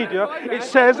Encyclopedia, it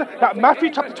says that Matthew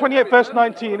chapter 28 verse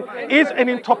 19 is an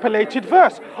interpolated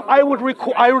verse. I would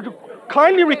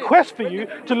kindly request for you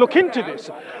to look into this.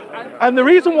 And the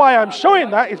reason why I'm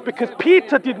showing that is because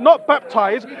Peter did not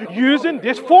baptize using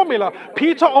this formula.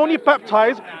 Peter only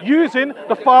baptized using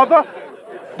the Father,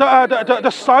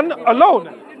 the Son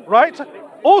alone, right?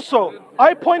 Also,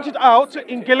 I pointed out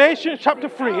in Galatians chapter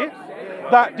 3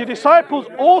 that the disciples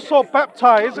also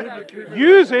baptized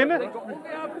using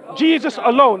Jesus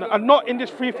alone and not in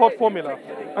this threefold formula.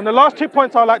 And the last 2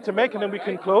 points I'd like to make, and then we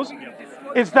can close,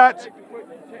 is that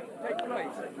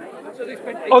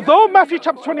although Matthew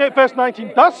chapter 28 verse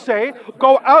 19 does say,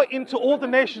 go out into all the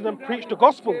nations and preach the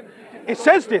gospel, it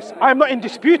says this, I'm not in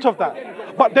dispute of that.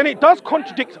 But then it does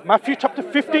contradict Matthew chapter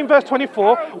 15 verse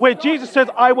 24, where Jesus says,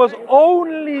 I was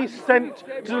only sent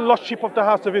to the lost sheep of the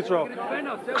house of Israel.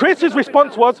 Chris's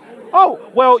response was, oh,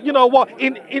 well, you know what,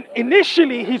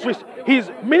 initially his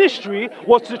ministry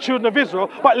was to the children of Israel,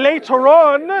 but later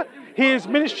on, his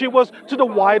ministry was to the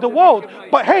wider world.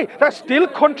 But hey, that still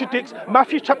contradicts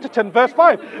Matthew chapter 10 verse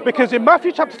 5. Because in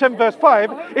Matthew chapter 10 verse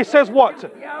 5, it says what?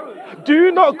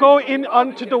 Do not go in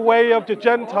unto the way of the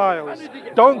Gentiles.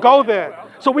 Don't go there.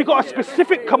 So we got a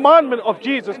specific commandment of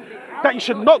Jesus that you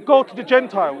should not go to the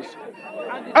Gentiles.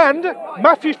 And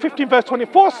Matthew 15 verse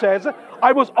 24 says,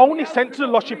 I was only sent to the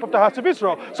lost sheep of the house of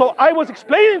Israel. So I was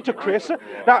explaining to Chris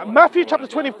that Matthew chapter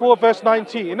 24 verse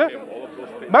 19,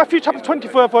 Matthew chapter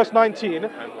 24 verse 19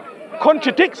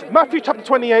 contradicts Matthew chapter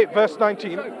 28 verse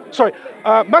 19. Sorry,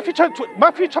 Matthew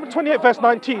chapter 28 verse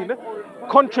 19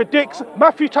 contradicts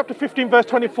Matthew chapter 15 verse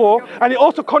 24, and it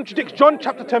also contradicts John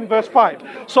chapter 10 verse 5.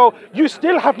 So you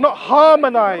still have not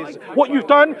harmonized. What you've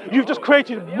done, you've just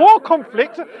created more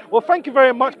conflict. Well, thank you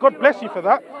very much. God bless you for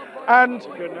that. And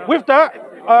with that,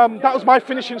 that was my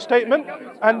finishing statement.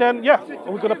 And then, yeah,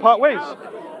 we're going to part ways.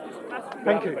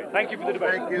 Thank you. Thank you for the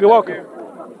debate. You're welcome.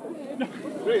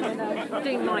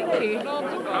 Doing my cue.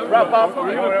 Wrap up.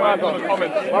 We're going to add on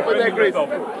comments. What would they agree?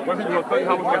 When people think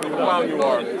how much of a clown you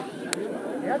are.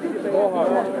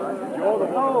 You're the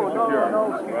one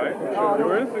right?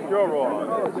 You're insecure,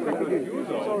 Ron. Because you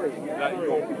know that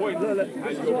your point and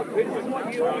your opinion is what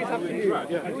you always have to do.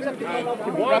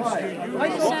 And once you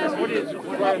use what is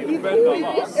defend the law,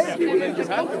 then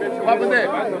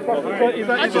you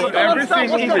have to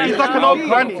get He's like an old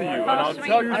granny. and I'll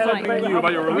tell you something new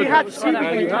about your religion.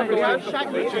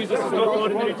 Jesus is not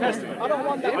God in the New Testament.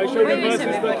 I showed you verses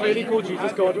that clearly call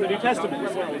Jesus God in the New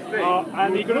Testament.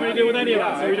 And he couldn't really deal with any of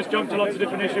that, so he just jumped to lots of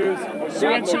different issues.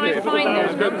 Should I find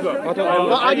them?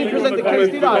 I didn't present the case,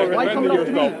 did I? Why are you coming up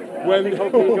to me? when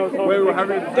we were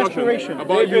having a discussion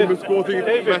about you misquoting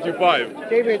Matthew 5.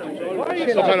 David,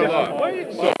 SubhanAllah.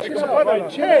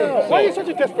 Why are you such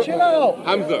a desperate? chill out.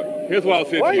 Hamza, here's what I'll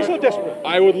say Why are to you you. so desperate?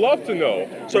 I would love to know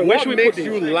So where what should we makes put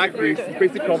you lack this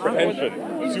basic comprehension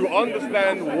to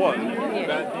understand, one,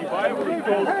 that the Bible is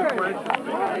told to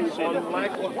Christ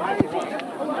unlike what people want,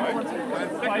 right? And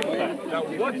secondly, that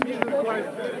what Jesus Christ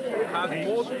says has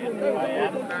multiple meanings of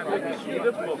understanding,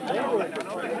 either from a moral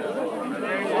perspective,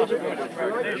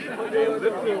 a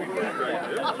literal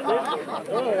perspective,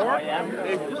 or a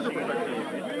spiritual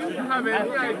perspective. Do you have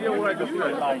any idea what I just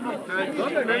said? And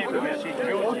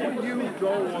fundamentally, often you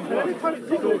don't want to.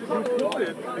 So you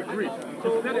quoted the Greek.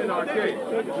 You said NRK.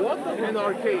 What does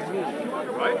NRK mean?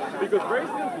 Right? Because very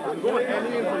simple, you can go on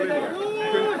any interlinear. You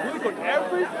can click on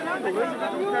every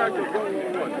single character going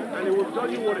on, and it will tell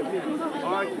you what it means.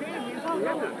 NRK means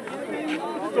preeminence.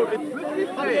 So it's literally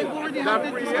saying that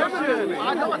preeminently,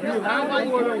 you have the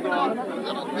word of God.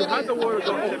 You have the word of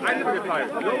God. Oh, I never get tired.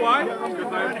 You know why?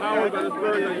 Because I am powered by the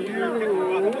Spirit and you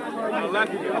are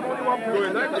lacking it. So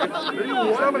in that case, maybe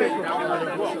one day you have it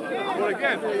as well. But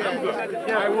again,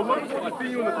 I will love to see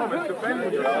you in the comments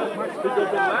defending yourself. Because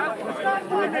the last time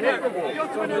you were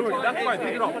capable. That's fine,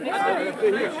 take it off. The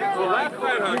last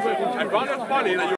time I found it funny that you